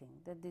type of thing,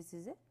 that this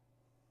is a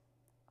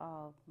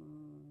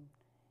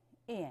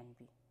A and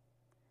B.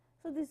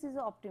 So, this is a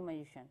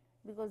optimization,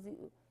 because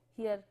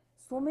here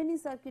so many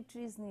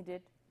circuitry is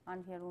needed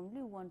and here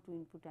only 1 2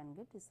 input AND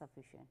gate is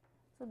sufficient.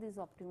 So, this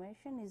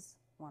optimization is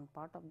one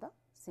part of the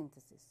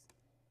synthesis.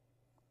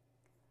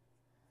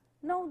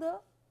 Now, the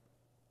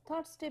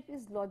third step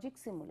is logic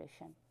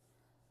simulation.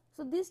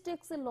 So, this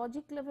takes a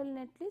logic level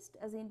netlist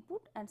as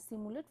input and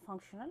simulate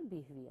functional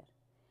behavior.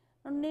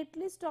 Now,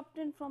 netlist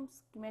obtained from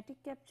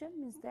schematic capture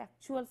means the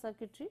actual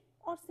circuitry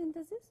or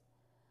synthesis.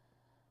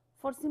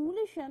 For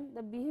simulation,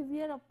 the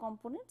behavior of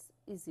components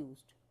is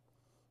used.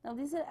 Now,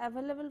 these are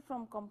available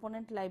from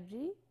component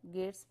library,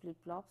 gates, flip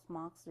flops,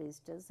 mux,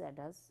 registers,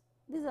 adders,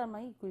 These are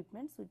my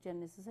equipments which are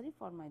necessary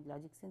for my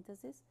logic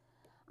synthesis,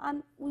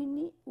 and we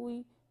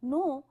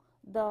know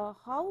the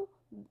how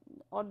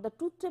or the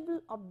truth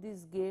table of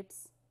these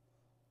gates,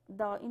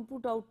 the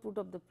input output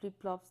of the flip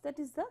flops, that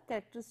is the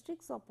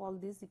characteristics of all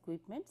these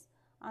equipments,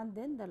 and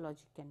then the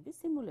logic can be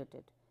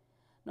simulated.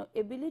 Now,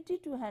 ability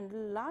to handle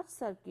large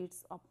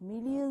circuits of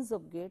millions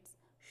of gates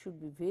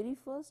should be very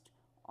first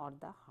or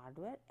the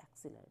hardware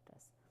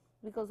accelerators,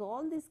 because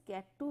all these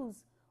CAD2s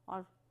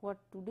or what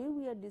today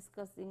we are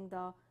discussing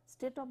the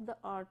state of the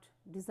art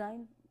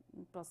design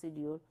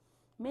procedure,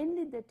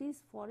 mainly that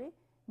is for a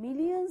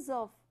millions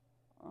of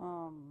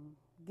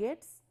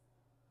gates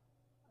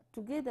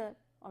together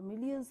or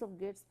millions of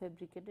gates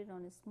fabricated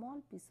on a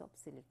small piece of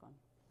silicon.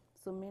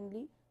 So,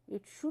 mainly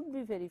it should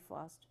be very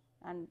fast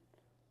and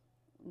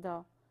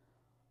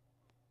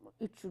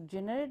it should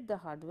generate the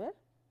hardware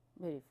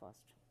very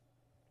fast.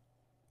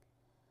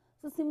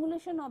 So,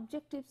 simulation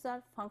objectives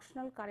are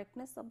functional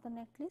correctness of the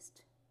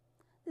netlist.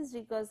 This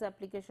requires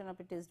application of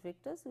a test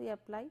vectors we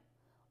apply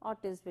or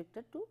test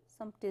vector to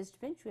some test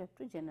bench we have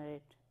to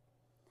generate.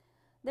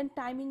 Then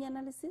timing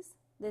analysis,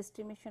 the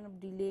estimation of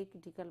delay,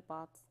 critical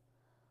paths,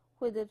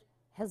 whether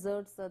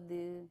hazards are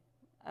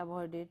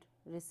avoided,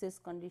 recess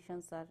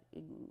conditions are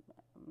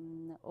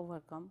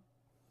overcome,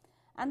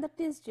 and the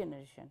test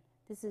generation.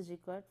 This is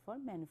required for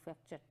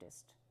manufacture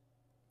test.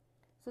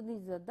 So,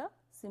 these are the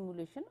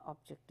simulation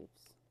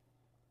objectives.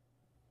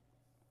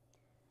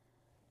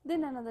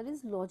 Then another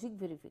is logic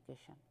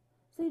verification.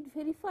 So, it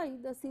verifies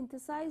the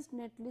synthesized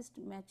netlist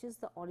matches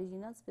the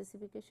original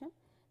specification,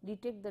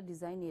 detect the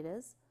design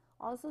errors,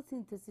 also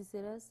synthesis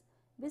errors.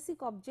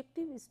 Basic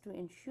objective is to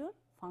ensure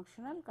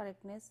functional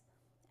correctness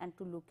and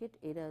to locate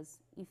errors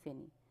if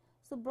any.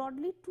 So,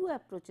 broadly two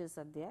approaches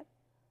are there.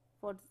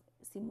 For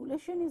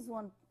simulation is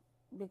one,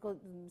 because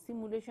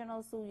simulation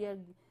also we are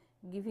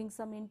giving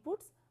some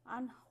inputs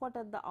and what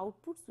are the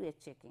outputs we are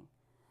checking.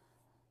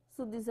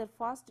 So, these are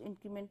fast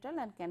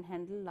incremental and can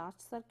handle large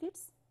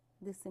circuits,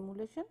 this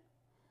simulation,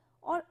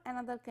 or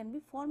another can be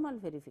formal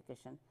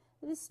verification,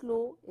 that is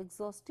slow,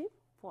 exhaustive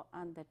for,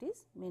 and that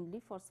is mainly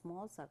for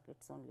small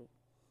circuits only,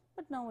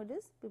 but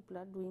nowadays people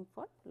are doing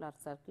for large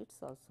circuits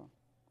also.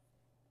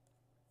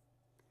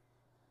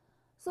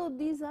 So,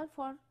 these are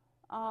for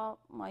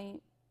my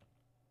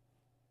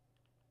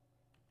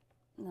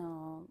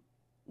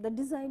the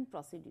design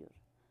procedure.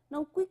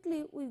 Now,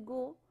 quickly we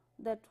go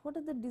that what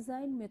are the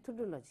design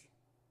methodology.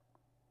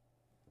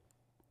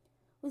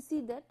 We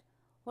see that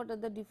what are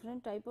the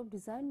different type of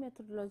design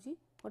methodology,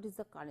 what is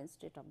the current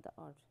state of the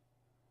art.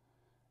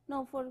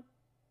 Now, for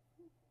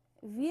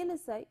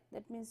VLSI,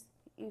 that means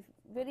if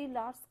very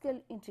large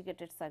scale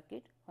integrated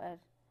circuit where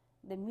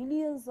the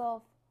millions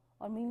of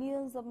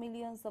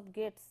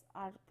gates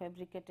are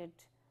fabricated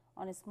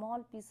on a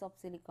small piece of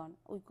silicon,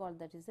 we call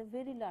that is a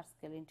very large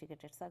scale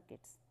integrated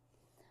circuits.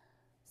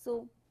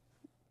 So,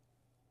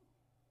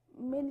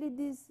 mainly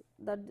these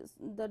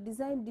the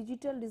design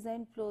digital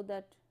design flow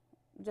that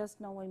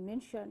just now I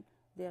mentioned,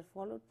 they are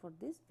followed for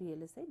these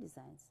VLSI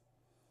designs.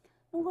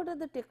 Now, what are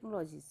the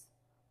technologies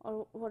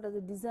or what are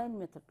the design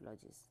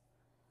methodologies?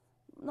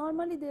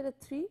 Normally, there are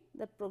three,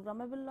 that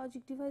programmable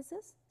logic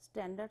devices,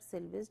 standard cell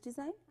based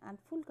design and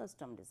full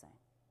custom design.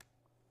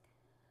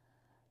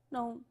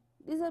 Now,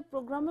 these are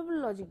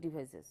programmable logic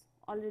devices.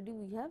 Already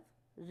we have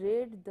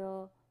read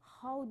the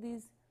how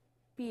these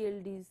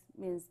PLDs,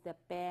 means the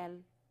PAL,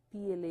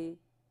 PLA,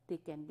 they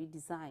can be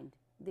designed.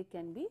 They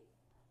can be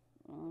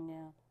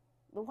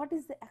what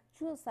is the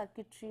actual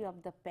circuitry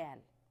of the PAL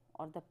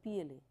or the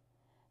PLA.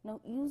 Now,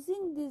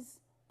 using these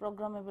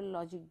programmable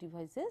logic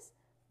devices,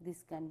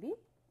 this can be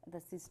the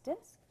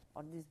systems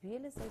or these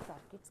VLSI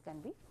circuits can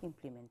be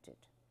implemented.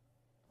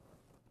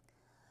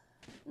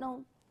 Now,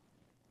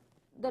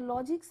 the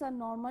logics are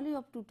normally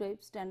of two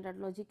types, standard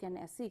logic and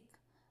ASIC,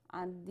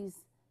 and these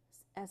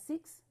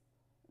ASICs,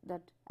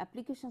 that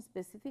application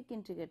specific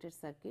integrated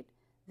circuit,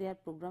 they are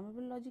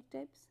programmable logic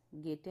types,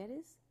 gate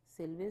arrays,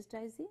 cell based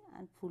IC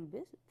and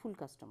full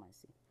custom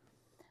IC.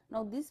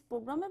 Now, these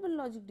programmable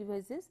logic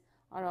devices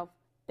are of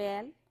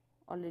PAL,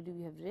 already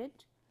we have read,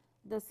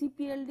 the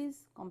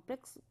CPLDs,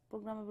 complex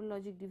programmable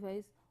logic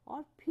device,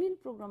 or field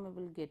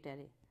programmable gate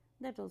array,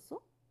 that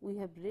also we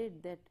have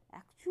read that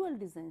actual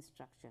design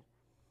structure,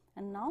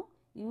 and now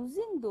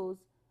using those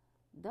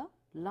the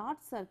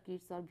large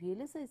circuits or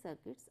VLSI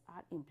circuits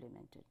are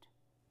implemented.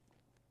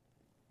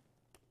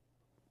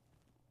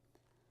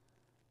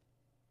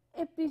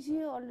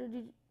 FPGA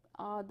already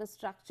the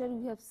structure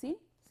we have seen.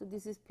 So,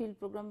 this is field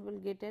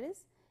programmable gate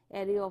arrays,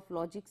 array of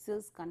logic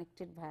cells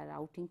connected via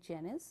routing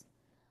channels.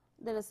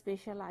 There are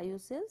special IO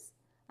cells,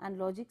 and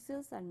logic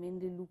cells are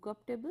mainly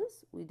lookup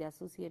tables with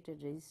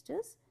associated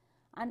registers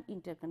and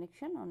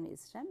interconnection on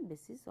SRAM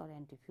basis or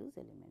antifuse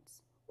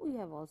elements. We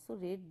have also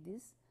read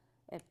this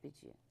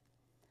FPGA.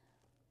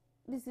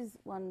 This is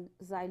one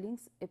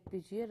Xilinx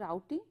FPGA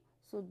routing.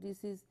 So,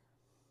 this is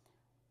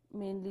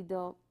mainly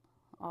the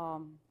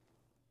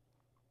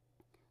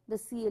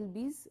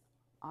CLBs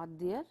are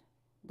there,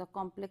 the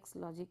complex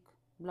logic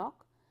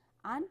block,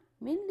 and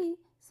mainly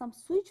some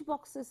switch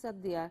boxes are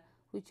there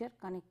which are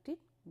connected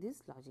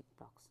these logic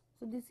blocks.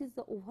 So, this is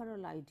the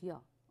overall idea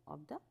of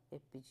the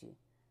FPGA,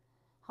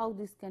 how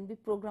this can be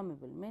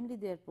programmable. Mainly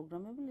they are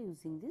programmable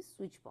using this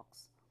switch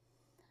box.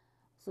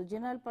 So,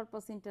 general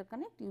purpose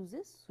interconnect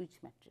uses switch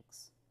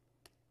matrix.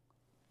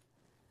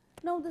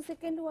 Now, the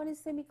second one is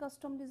semi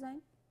custom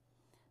design,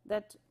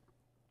 that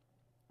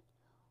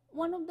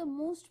one of the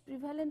most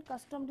prevalent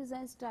custom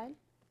design style.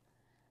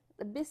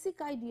 The basic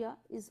idea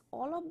is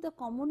all of the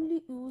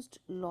commonly used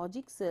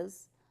logic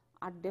cells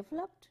are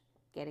developed,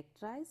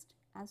 characterized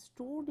and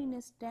stored in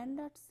a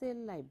standard cell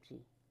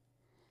library.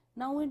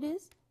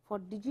 Nowadays, for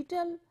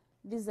digital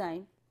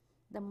design,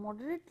 the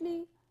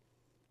moderately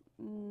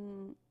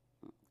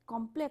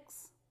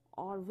complex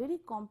or very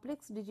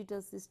complex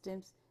digital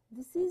systems,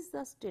 this is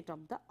the state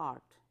of the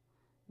art,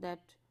 that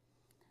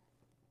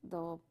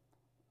the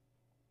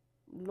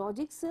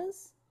logic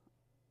cells,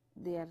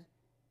 they are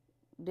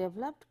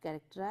developed,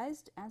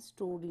 characterized and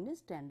stored in a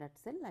standard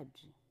cell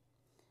library.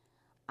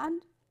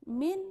 And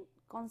main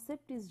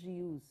concept is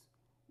reuse.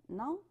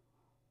 Now,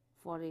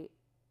 for a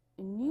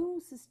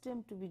new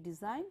system to be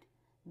designed,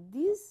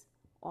 these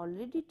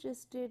already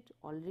tested,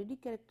 already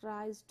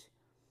characterized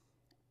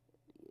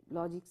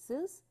logic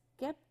cells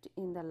kept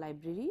in the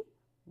library,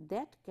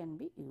 that can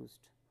be used.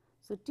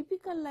 So,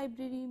 typical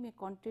library may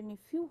contain a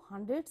few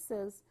hundred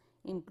cells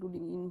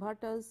including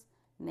inverters,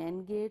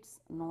 NAND gates,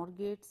 NOR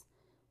gates,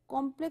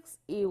 complex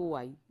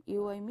AOI.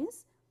 AOI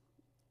means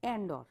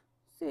AND OR,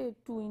 say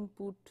 2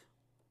 input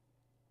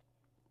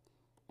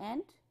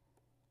and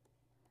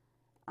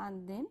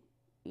then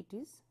it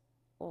is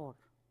OR.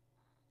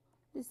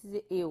 This is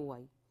a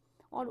AOI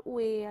or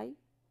OAI,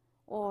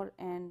 OR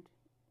and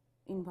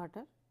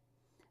inverter,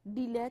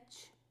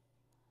 delatch,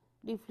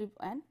 deflip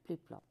and flip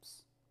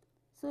flops.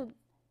 So,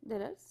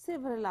 there are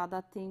several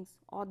other things,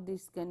 or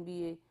this can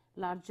be a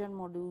larger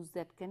modules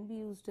that can be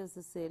used as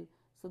a cell.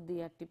 So,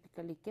 they are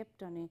typically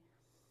kept on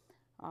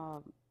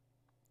a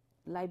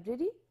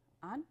library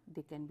and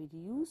they can be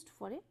reused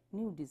for a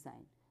new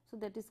design. So,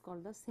 that is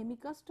called the semi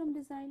custom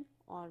design,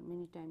 or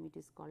many time it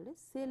is called a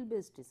cell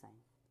based design.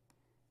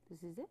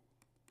 This is a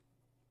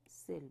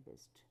cell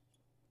based.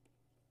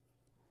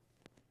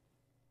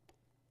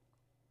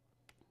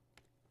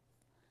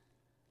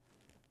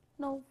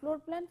 Now, floor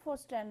plan for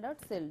standard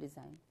cell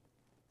design.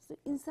 So,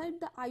 inside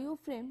the IO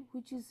frame,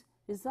 which is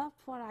reserved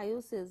for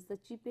IO cells, the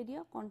chip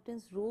area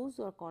contains rows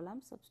or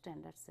columns of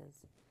standard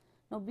cells.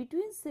 Now,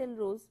 between cell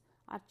rows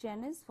are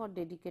channels for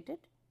dedicated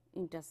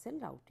inter-cell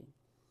routing,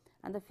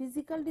 and the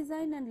physical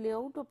design and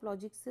layout of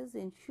logic cells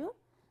ensure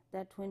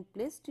that when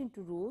placed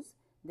into rows,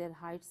 their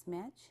heights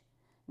match.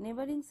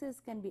 Neighboring cells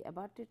can be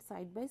abated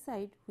side by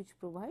side, which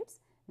provides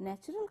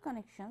natural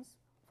connections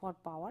for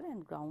power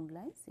and ground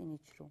lines in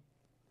each row.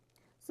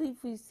 So,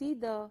 if we see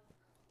the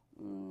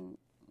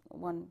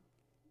one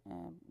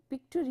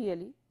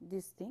pictorially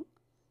this thing,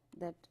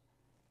 that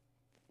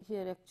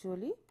here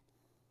actually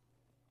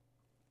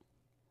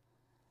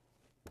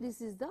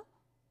this is the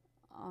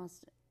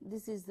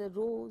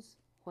rows,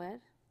 where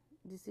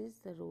this is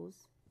the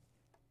rows,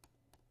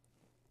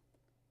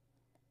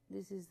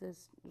 this is the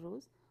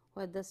rows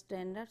where the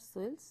standard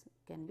cells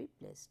can be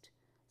placed.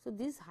 So,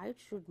 this height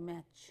should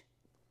match,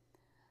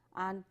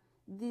 and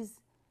this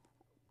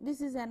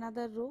is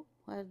another row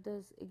where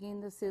again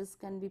the cells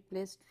can be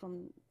placed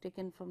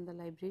taken from the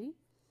library.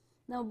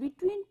 Now,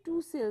 between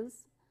two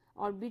cells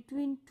or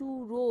between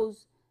two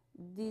rows,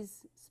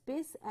 this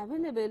space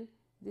available,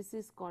 this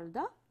is called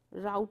the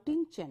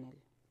routing channel.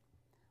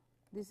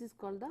 This is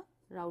called the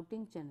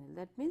routing channel.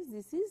 That means,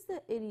 this is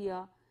the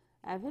area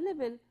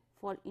available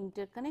for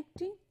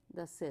interconnecting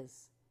the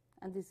cells,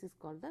 and this is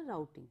called the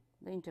routing,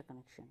 the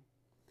interconnection.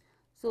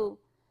 So,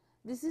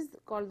 this is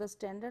called the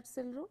standard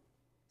cell row,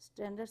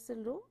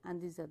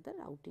 and these are the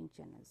routing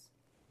channels.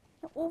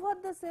 Now, over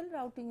the cell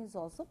routing is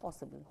also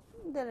possible.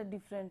 There are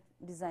different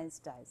design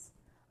styles,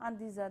 and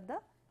these are the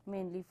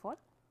mainly for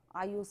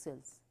IO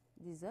cells.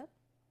 These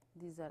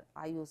are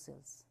IO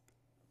cells.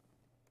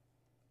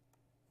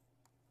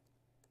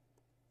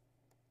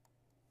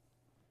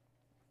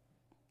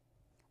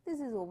 This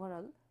is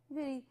overall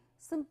very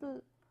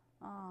simple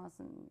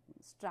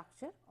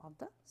structure of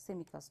the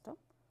semi custom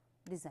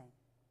design.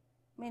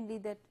 Mainly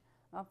that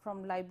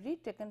from library,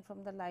 taken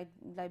from the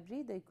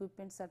library, the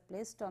equipments are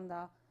placed on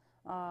the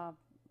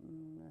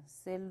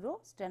cell row,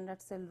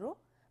 standard cell row,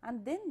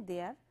 and then they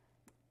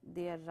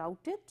are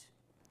routed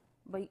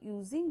by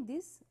using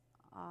this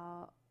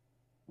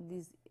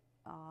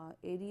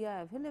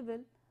area available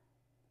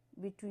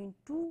between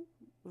two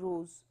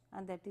rows,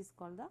 and that is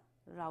called the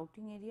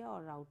routing area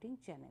or routing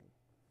channel.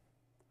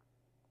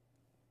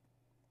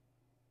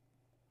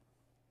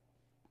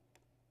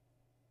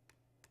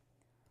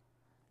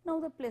 Now,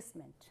 the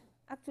placement.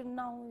 Actually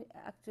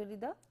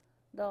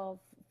the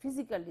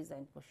physical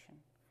design question,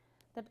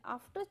 that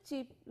after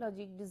chip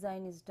logic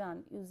design is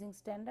done using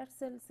standard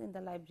cells in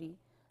the library,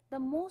 the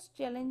most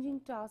challenging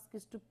task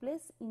is to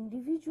place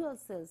individual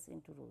cells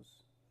into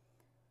rows,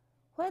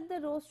 where the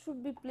rows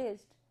should be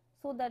placed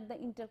so that the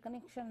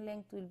interconnection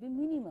length will be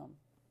minimum.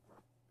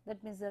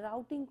 That means, the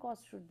routing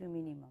cost should be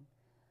minimum.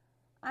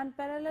 and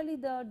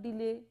parallelly the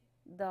delay,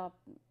 the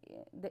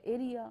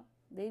area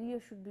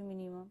should be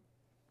minimum.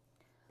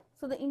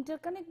 So, the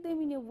interconnect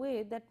them in a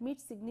way that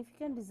meets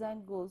significant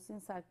design goals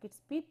in circuit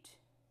speed,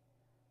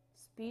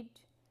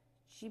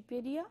 chip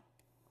area,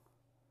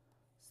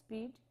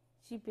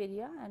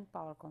 and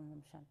power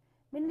consumption.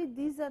 Mainly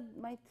these are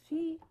my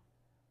three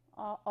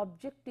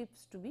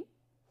objectives to be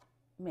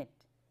met.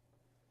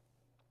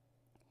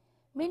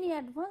 Many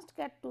advanced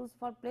CAD tools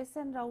for place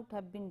and route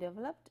have been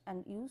developed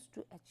and used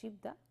to achieve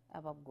the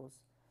above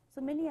goals.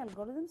 So, many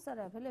algorithms are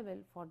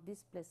available for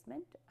this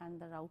placement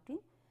and the routing,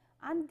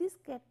 and these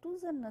CAD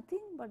tools are nothing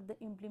but the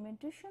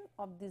implementation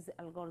of these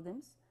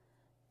algorithms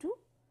to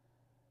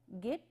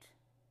get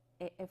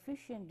a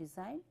efficient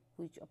design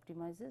which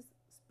optimizes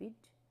speed,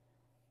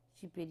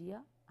 chip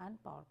area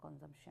and power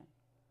consumption.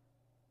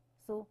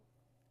 So,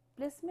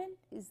 placement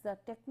is the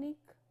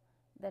technique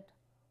that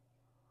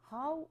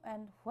how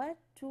and where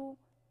to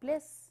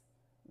place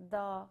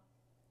the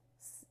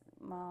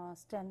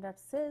standard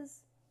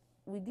cells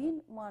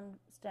within one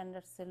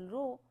standard cell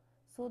row,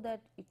 so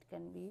that it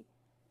can be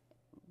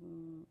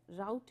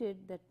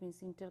routed, that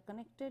means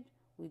interconnected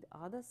with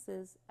other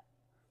cells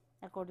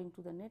according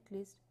to the net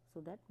list,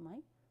 so that my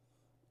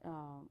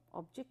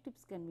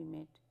objectives can be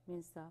met,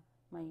 means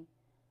my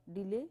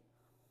delay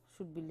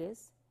should be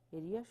less,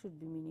 area should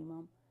be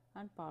minimum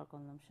and power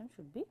consumption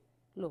should be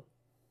low.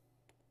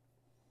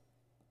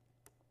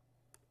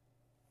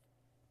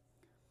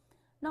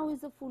 Now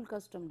is the full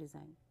custom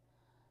design.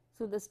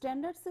 So, the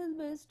standard cell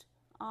based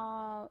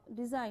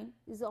design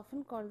is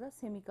often called the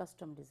semi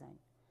custom design.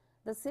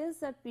 The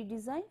cells are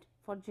pre-designed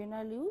for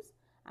general use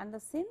and the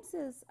same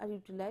cells are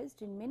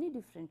utilized in many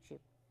different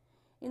shapes.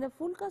 In the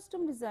full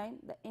custom design,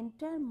 the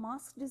entire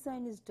mask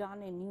design is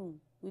done anew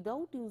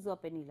without use of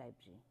any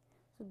library.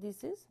 So,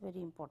 this is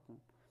very important,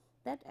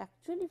 that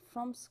actually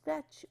from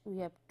scratch we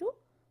have to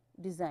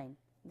design,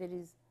 there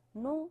is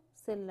no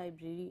cell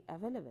library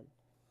available.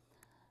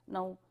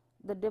 Now,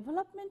 the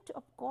development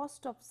of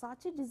cost of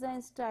such a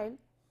design style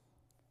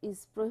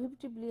is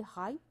prohibitively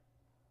high.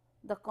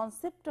 The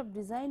concept of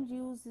design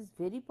reuse is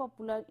very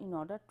popular in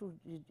order to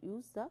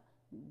reduce the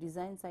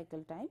design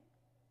cycle time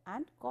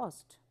and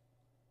cost.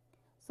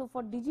 So,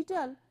 for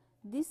digital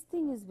this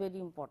thing is very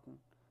important,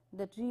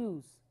 that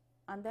reuse,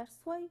 and that is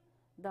why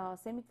the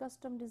semi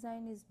custom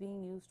design is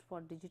being used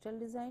for digital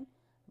design,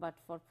 but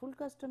for full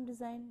custom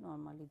design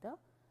normally the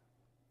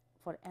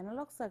for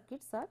analog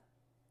circuits are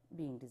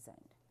being designed.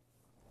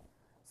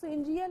 So,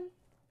 in real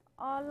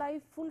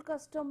life full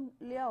custom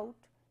layout,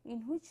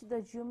 in which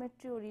the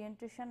geometry,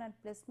 orientation and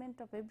placement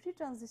of every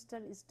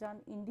transistor is done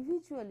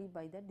individually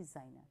by the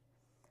designer.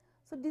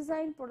 So,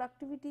 design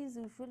productivity is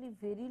usually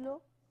very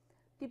low,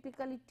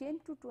 typically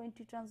 10 to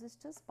 20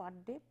 transistors per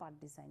day per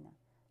designer.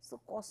 So,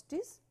 cost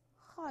is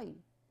high.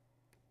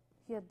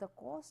 Here the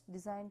cost,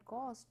 design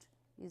cost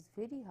is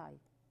very high.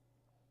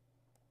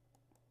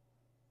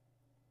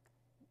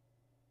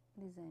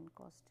 Design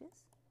cost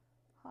is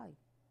high.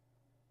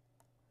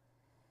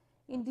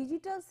 In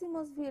digital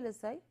CMOS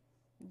VLSI,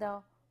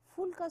 the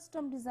full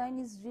custom design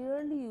is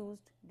rarely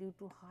used due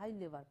to high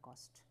labor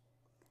cost.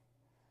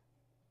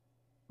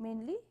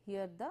 Mainly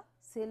here the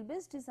cell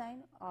based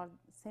design or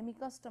semi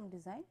custom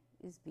design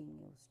is being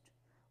used,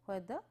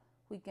 where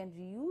we can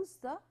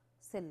reuse the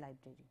cell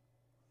library.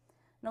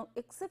 Now,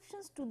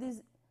 exceptions to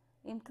this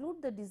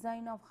include the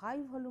design of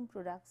high volume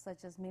products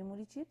such as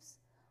memory chips,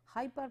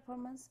 high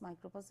performance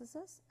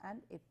microprocessors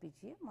and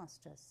FPGA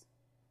masters.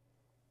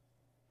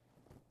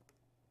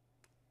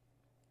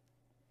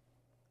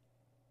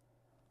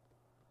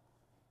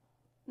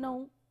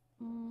 Now,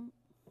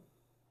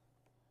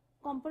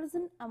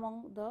 comparison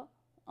among the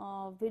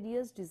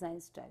various design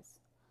styles.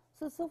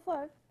 So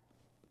far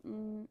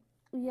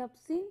we have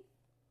seen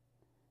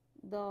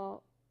the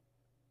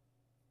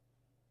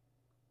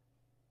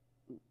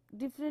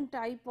different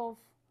type of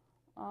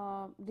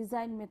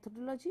design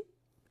methodology,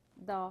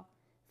 the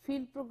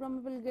field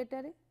programmable gate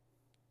array,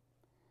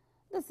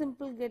 the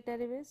simple gate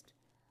array based,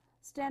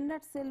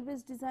 standard cell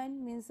based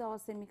design means our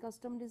semi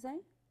custom design,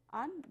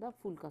 and the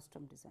full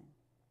custom design.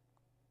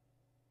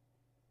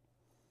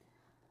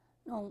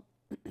 Now,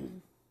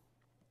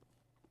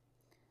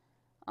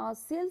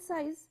 cell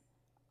size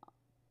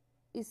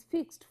is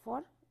fixed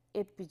for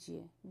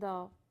FPGA,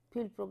 the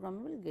field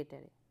programmable gate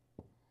array.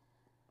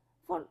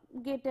 For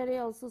gate array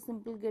also,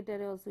 simple gate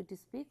array also it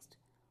is fixed.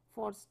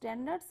 For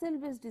standard cell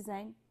based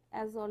design,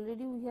 as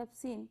already we have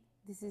seen,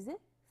 this is a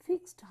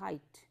fixed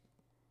height,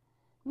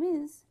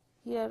 means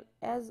here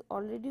as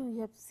already we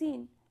have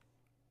seen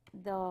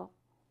the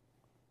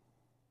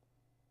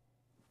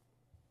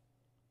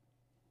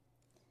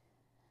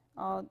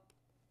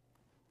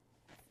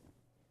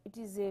it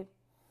is a,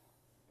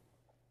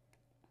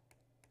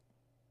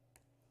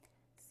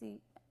 see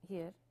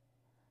here,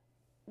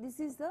 this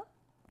is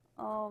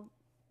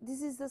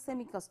the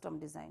semi custom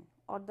design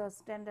or the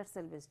standard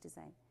cell based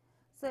design.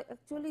 So,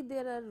 actually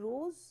there are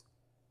rows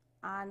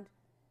and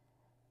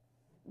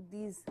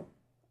these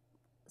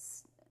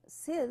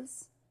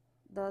cells,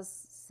 the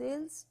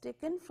cells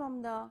taken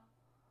from the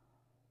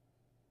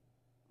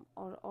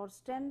or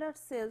standard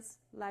cells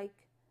like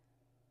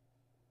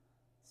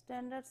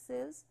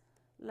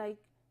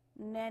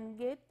NAND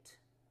gate,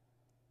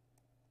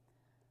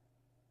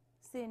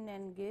 say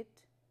NAND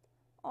gate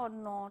or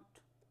NOT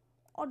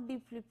or D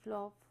flip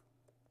flop,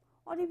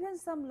 or even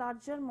some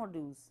larger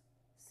modules,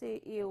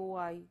 say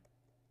AOI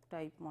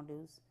type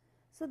modules.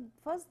 So,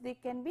 first they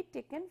can be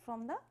taken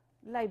from the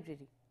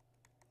library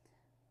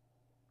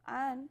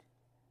and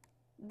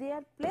they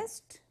are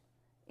placed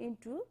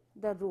into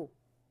the row,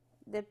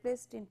 they are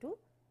placed into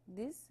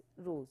these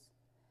rows.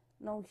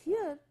 Now,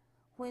 here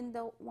when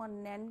the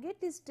one NAND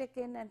gate is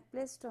taken and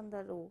placed on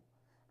the row,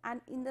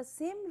 and in the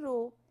same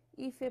row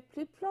if a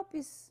flip flop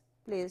is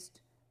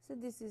placed, so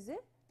this is a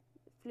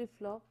flip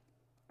flop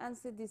and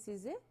say this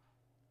is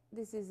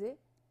a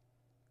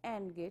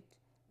AND gate.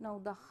 Now,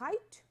 the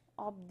height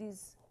of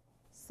this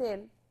cell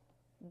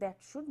that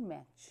should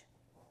match,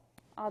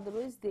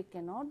 otherwise they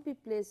cannot be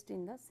placed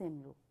in the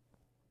same row.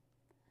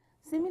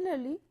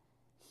 Similarly,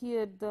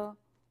 here the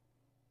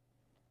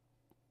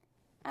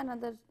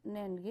another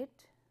NAND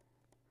gate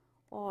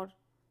or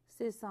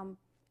say some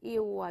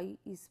AOI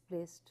is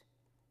placed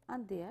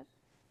and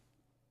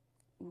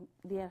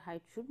their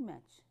height should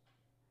match.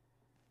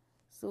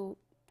 So,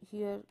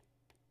 here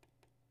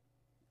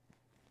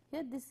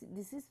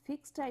this is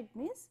fixed height,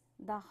 means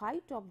the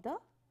height of the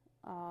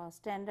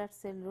standard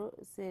cell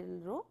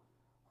row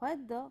where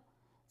the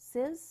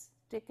cells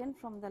taken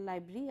from the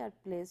library are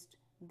placed,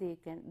 they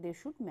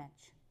should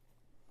match.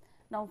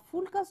 Now,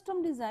 full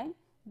custom design,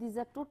 these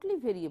are totally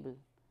variable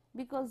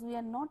because we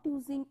are not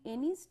using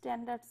any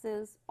standard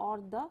cells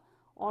or the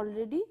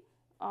already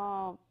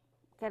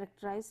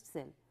characterized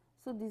cell.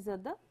 So, these are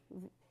the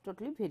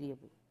totally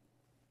variable.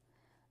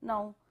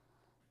 Now,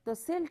 the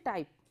cell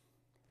type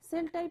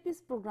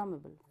is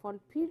programmable. For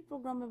field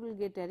programmable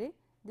gate array,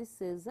 these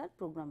cells are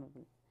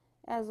programmable.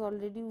 As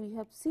already we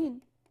have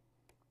seen,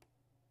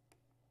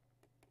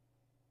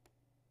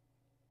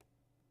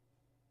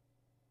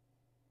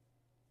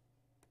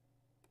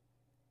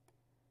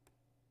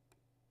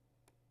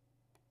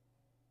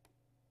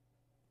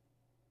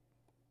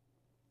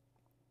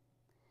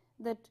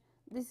 that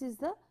this is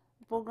the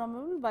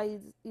programmable by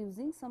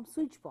using some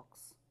switch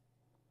box,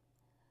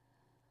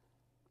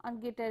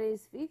 and gate array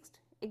is fixed.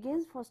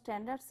 Again, for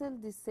standard cell,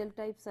 these cell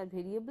types are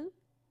variable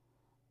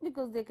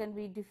because there can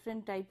be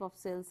different type of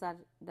cells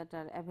that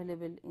are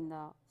available in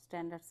the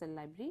standard cell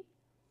library.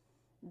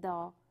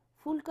 The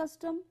full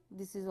custom,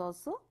 this is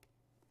also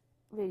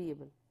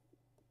variable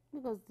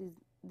because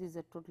these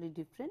are totally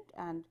different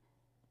and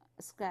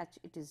scratch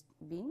it is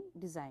being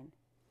designed.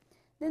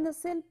 Then the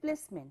cell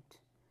placement.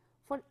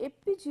 For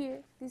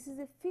FPGA, this is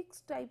a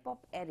fixed type of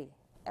array,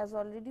 as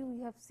already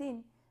we have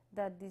seen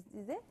that this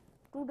is a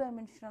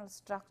two-dimensional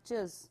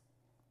structures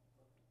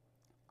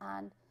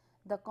and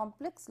the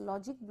complex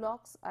logic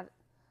blocks are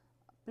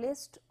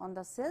placed on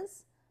the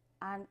cells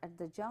and at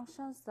the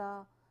junctions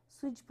the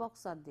switch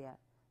box are there.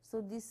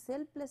 So, this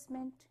cell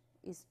placement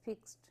is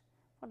fixed.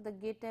 For the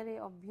gate array,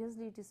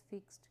 obviously it is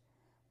fixed,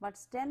 but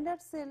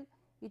standard cell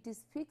it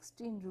is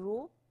fixed in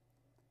row.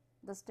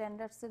 The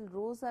standard cell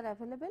rows are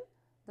available,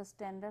 the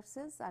standard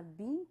cells are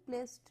being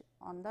placed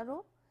on the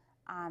row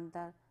and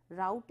the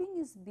routing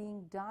is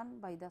being done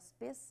by the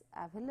space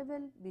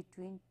available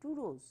between two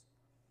rows.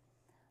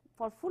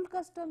 For full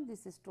custom,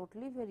 this is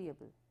totally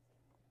variable.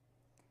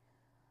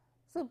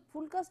 So,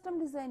 full custom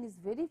design is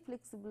very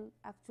flexible,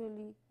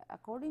 actually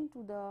according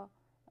to the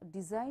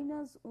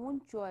designer's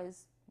own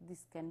choice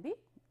this can be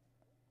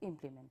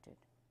implemented.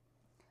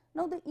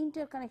 Now, the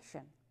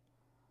interconnection.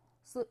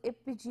 So,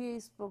 FPGA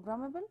is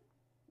programmable,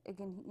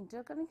 again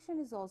interconnection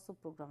is also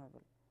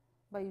programmable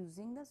by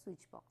using the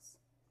switch box.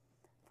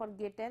 For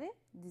gate array,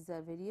 these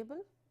are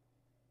variable.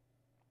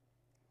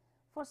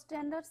 For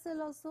standard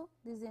cell also,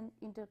 these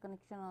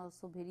interconnection are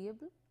also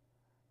variable,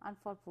 and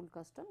for full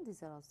custom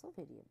these are also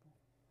variable.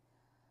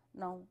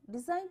 Now,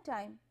 design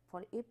time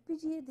for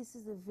FPGA, this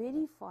is a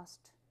very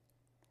fast.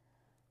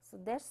 So,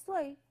 that is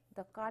why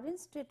the current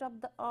state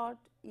of the art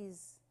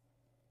is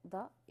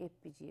the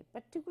FPGA,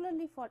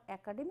 particularly for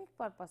academic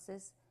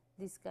purposes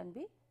these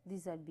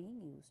are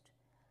being used.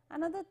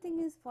 Another thing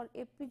is for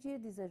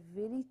FPGA, these are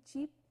very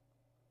cheap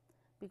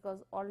because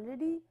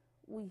already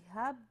we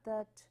have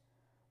that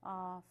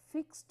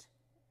fixed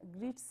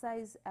grid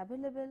size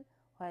available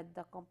where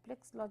the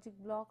complex logic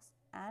blocks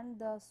and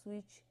the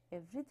switch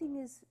everything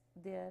is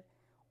there.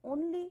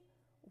 Only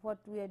what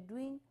we are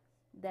doing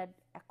that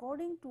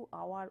according to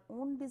our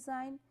own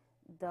design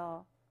the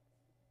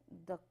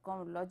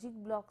logic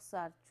blocks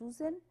are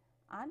chosen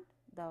and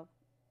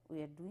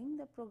we are doing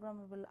the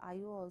programmable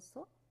IO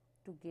also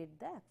to get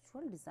the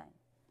actual design.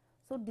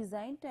 So,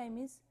 design time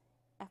is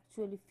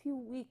actually few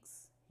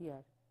weeks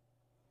here.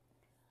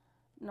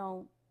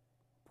 Now,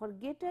 for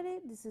gate array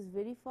this is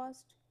very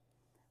fast,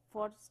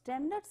 for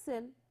standard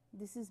cell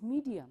this is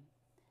medium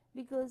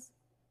because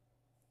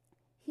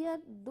here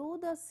though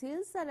the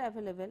cells are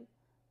available,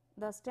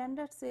 the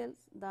standard cells,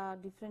 the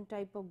different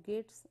type of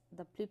gates,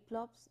 the flip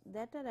flops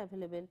that are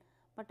available,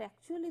 but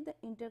actually the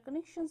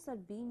interconnections are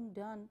being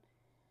done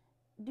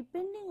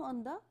depending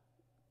on the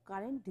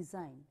current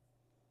design.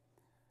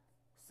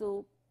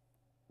 So,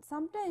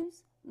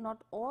 sometimes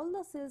not all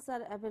the cells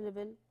are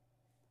available,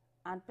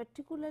 and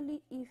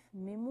particularly if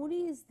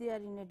memory is there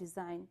in a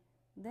design,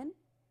 then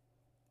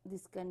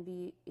this can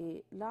be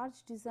a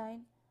large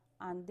design,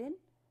 and then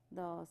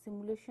the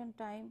simulation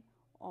time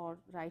or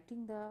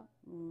writing the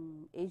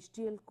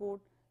HDL code,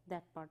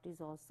 that part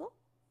is also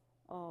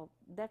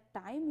that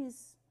time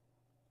is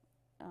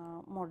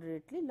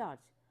moderately large.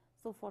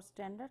 So, for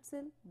standard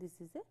cell this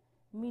is a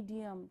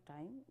medium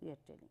time we are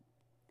telling,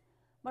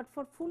 but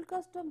for full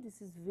custom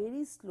this is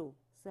very slow.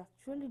 So,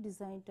 actually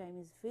design time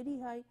is very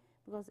high,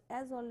 because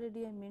as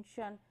already I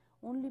mentioned,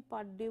 only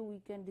per day we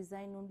can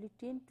design only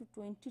 10 to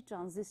 20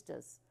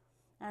 transistors,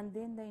 and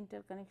then the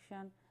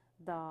interconnection,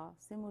 the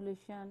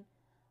simulation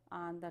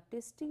and the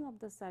testing of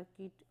the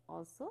circuit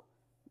also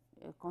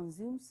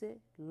consumes a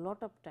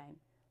lot of time.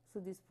 So,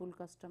 this full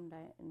custom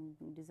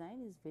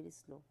design is very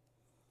slow,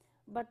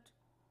 but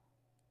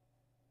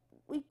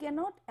we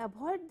cannot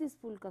avoid this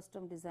full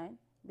custom design,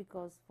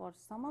 because for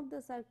some of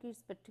the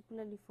circuits,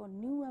 particularly for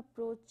new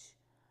approach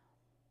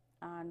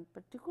and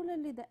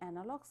particularly the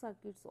analog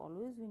circuits,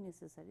 always be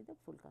necessary the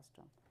full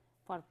custom.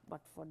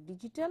 But for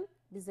digital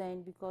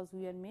design, because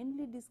we are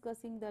mainly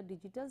discussing the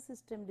digital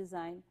system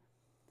design.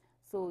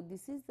 So,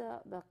 this is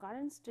the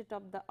current state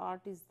of the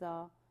art is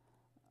the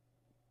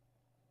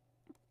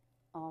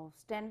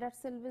standard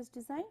cell based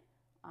design,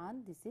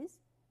 and this is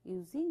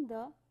using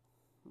the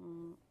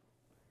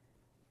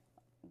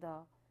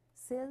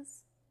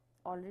cells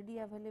already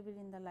available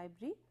in the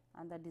library,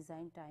 and the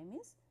design time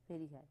is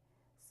very high.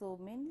 So,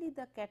 mainly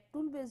the CAD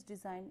tool based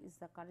design is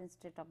the current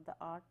state of the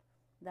art.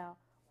 The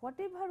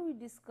whatever we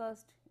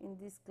discussed in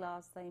this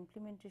class, the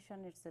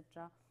implementation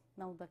etc.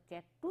 Now, the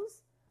CAD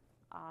tools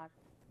are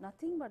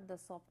nothing but the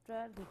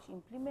software which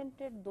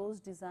implemented those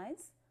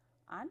designs,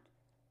 and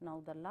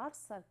now the large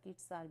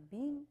circuits are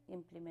being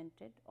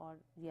implemented or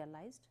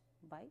realized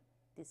by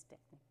this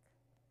technique.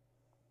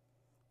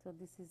 So,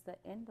 this is the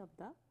end of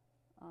the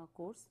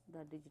course,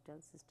 the digital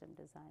system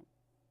design.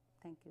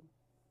 Thank you.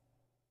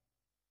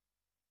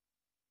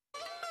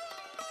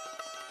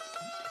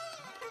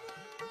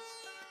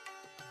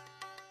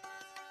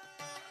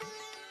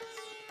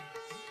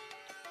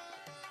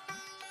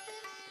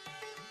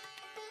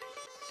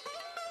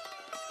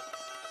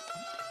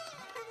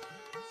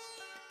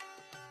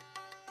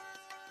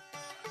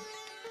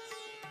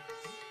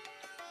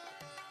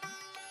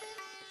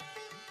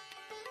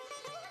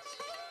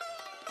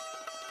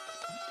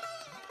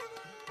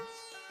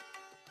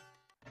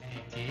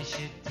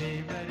 केशित्रे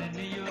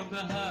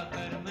वर्णयोगः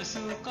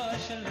कर्मसु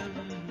कौशलम्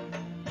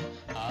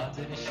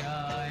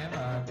आदर्शाय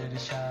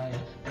मादर्शाय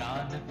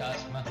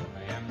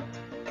प्राणदास्मह्वयम्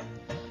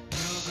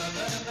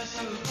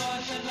योगकर्मसु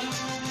कौशलम्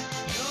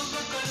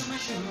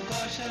योगकर्मसु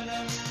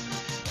कौशलम्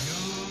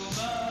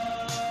योगकर्मसु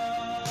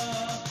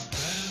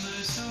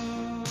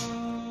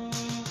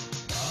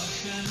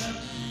कौशलम्.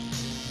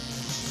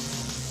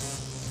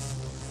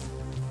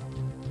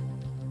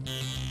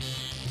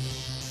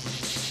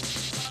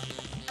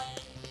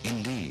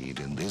 Indeed,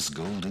 in this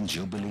golden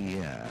jubilee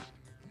year,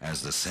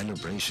 as the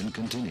celebration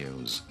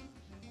continues,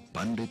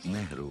 Pandit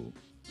Nehru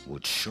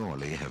would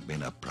surely have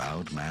been a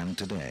proud man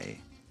today.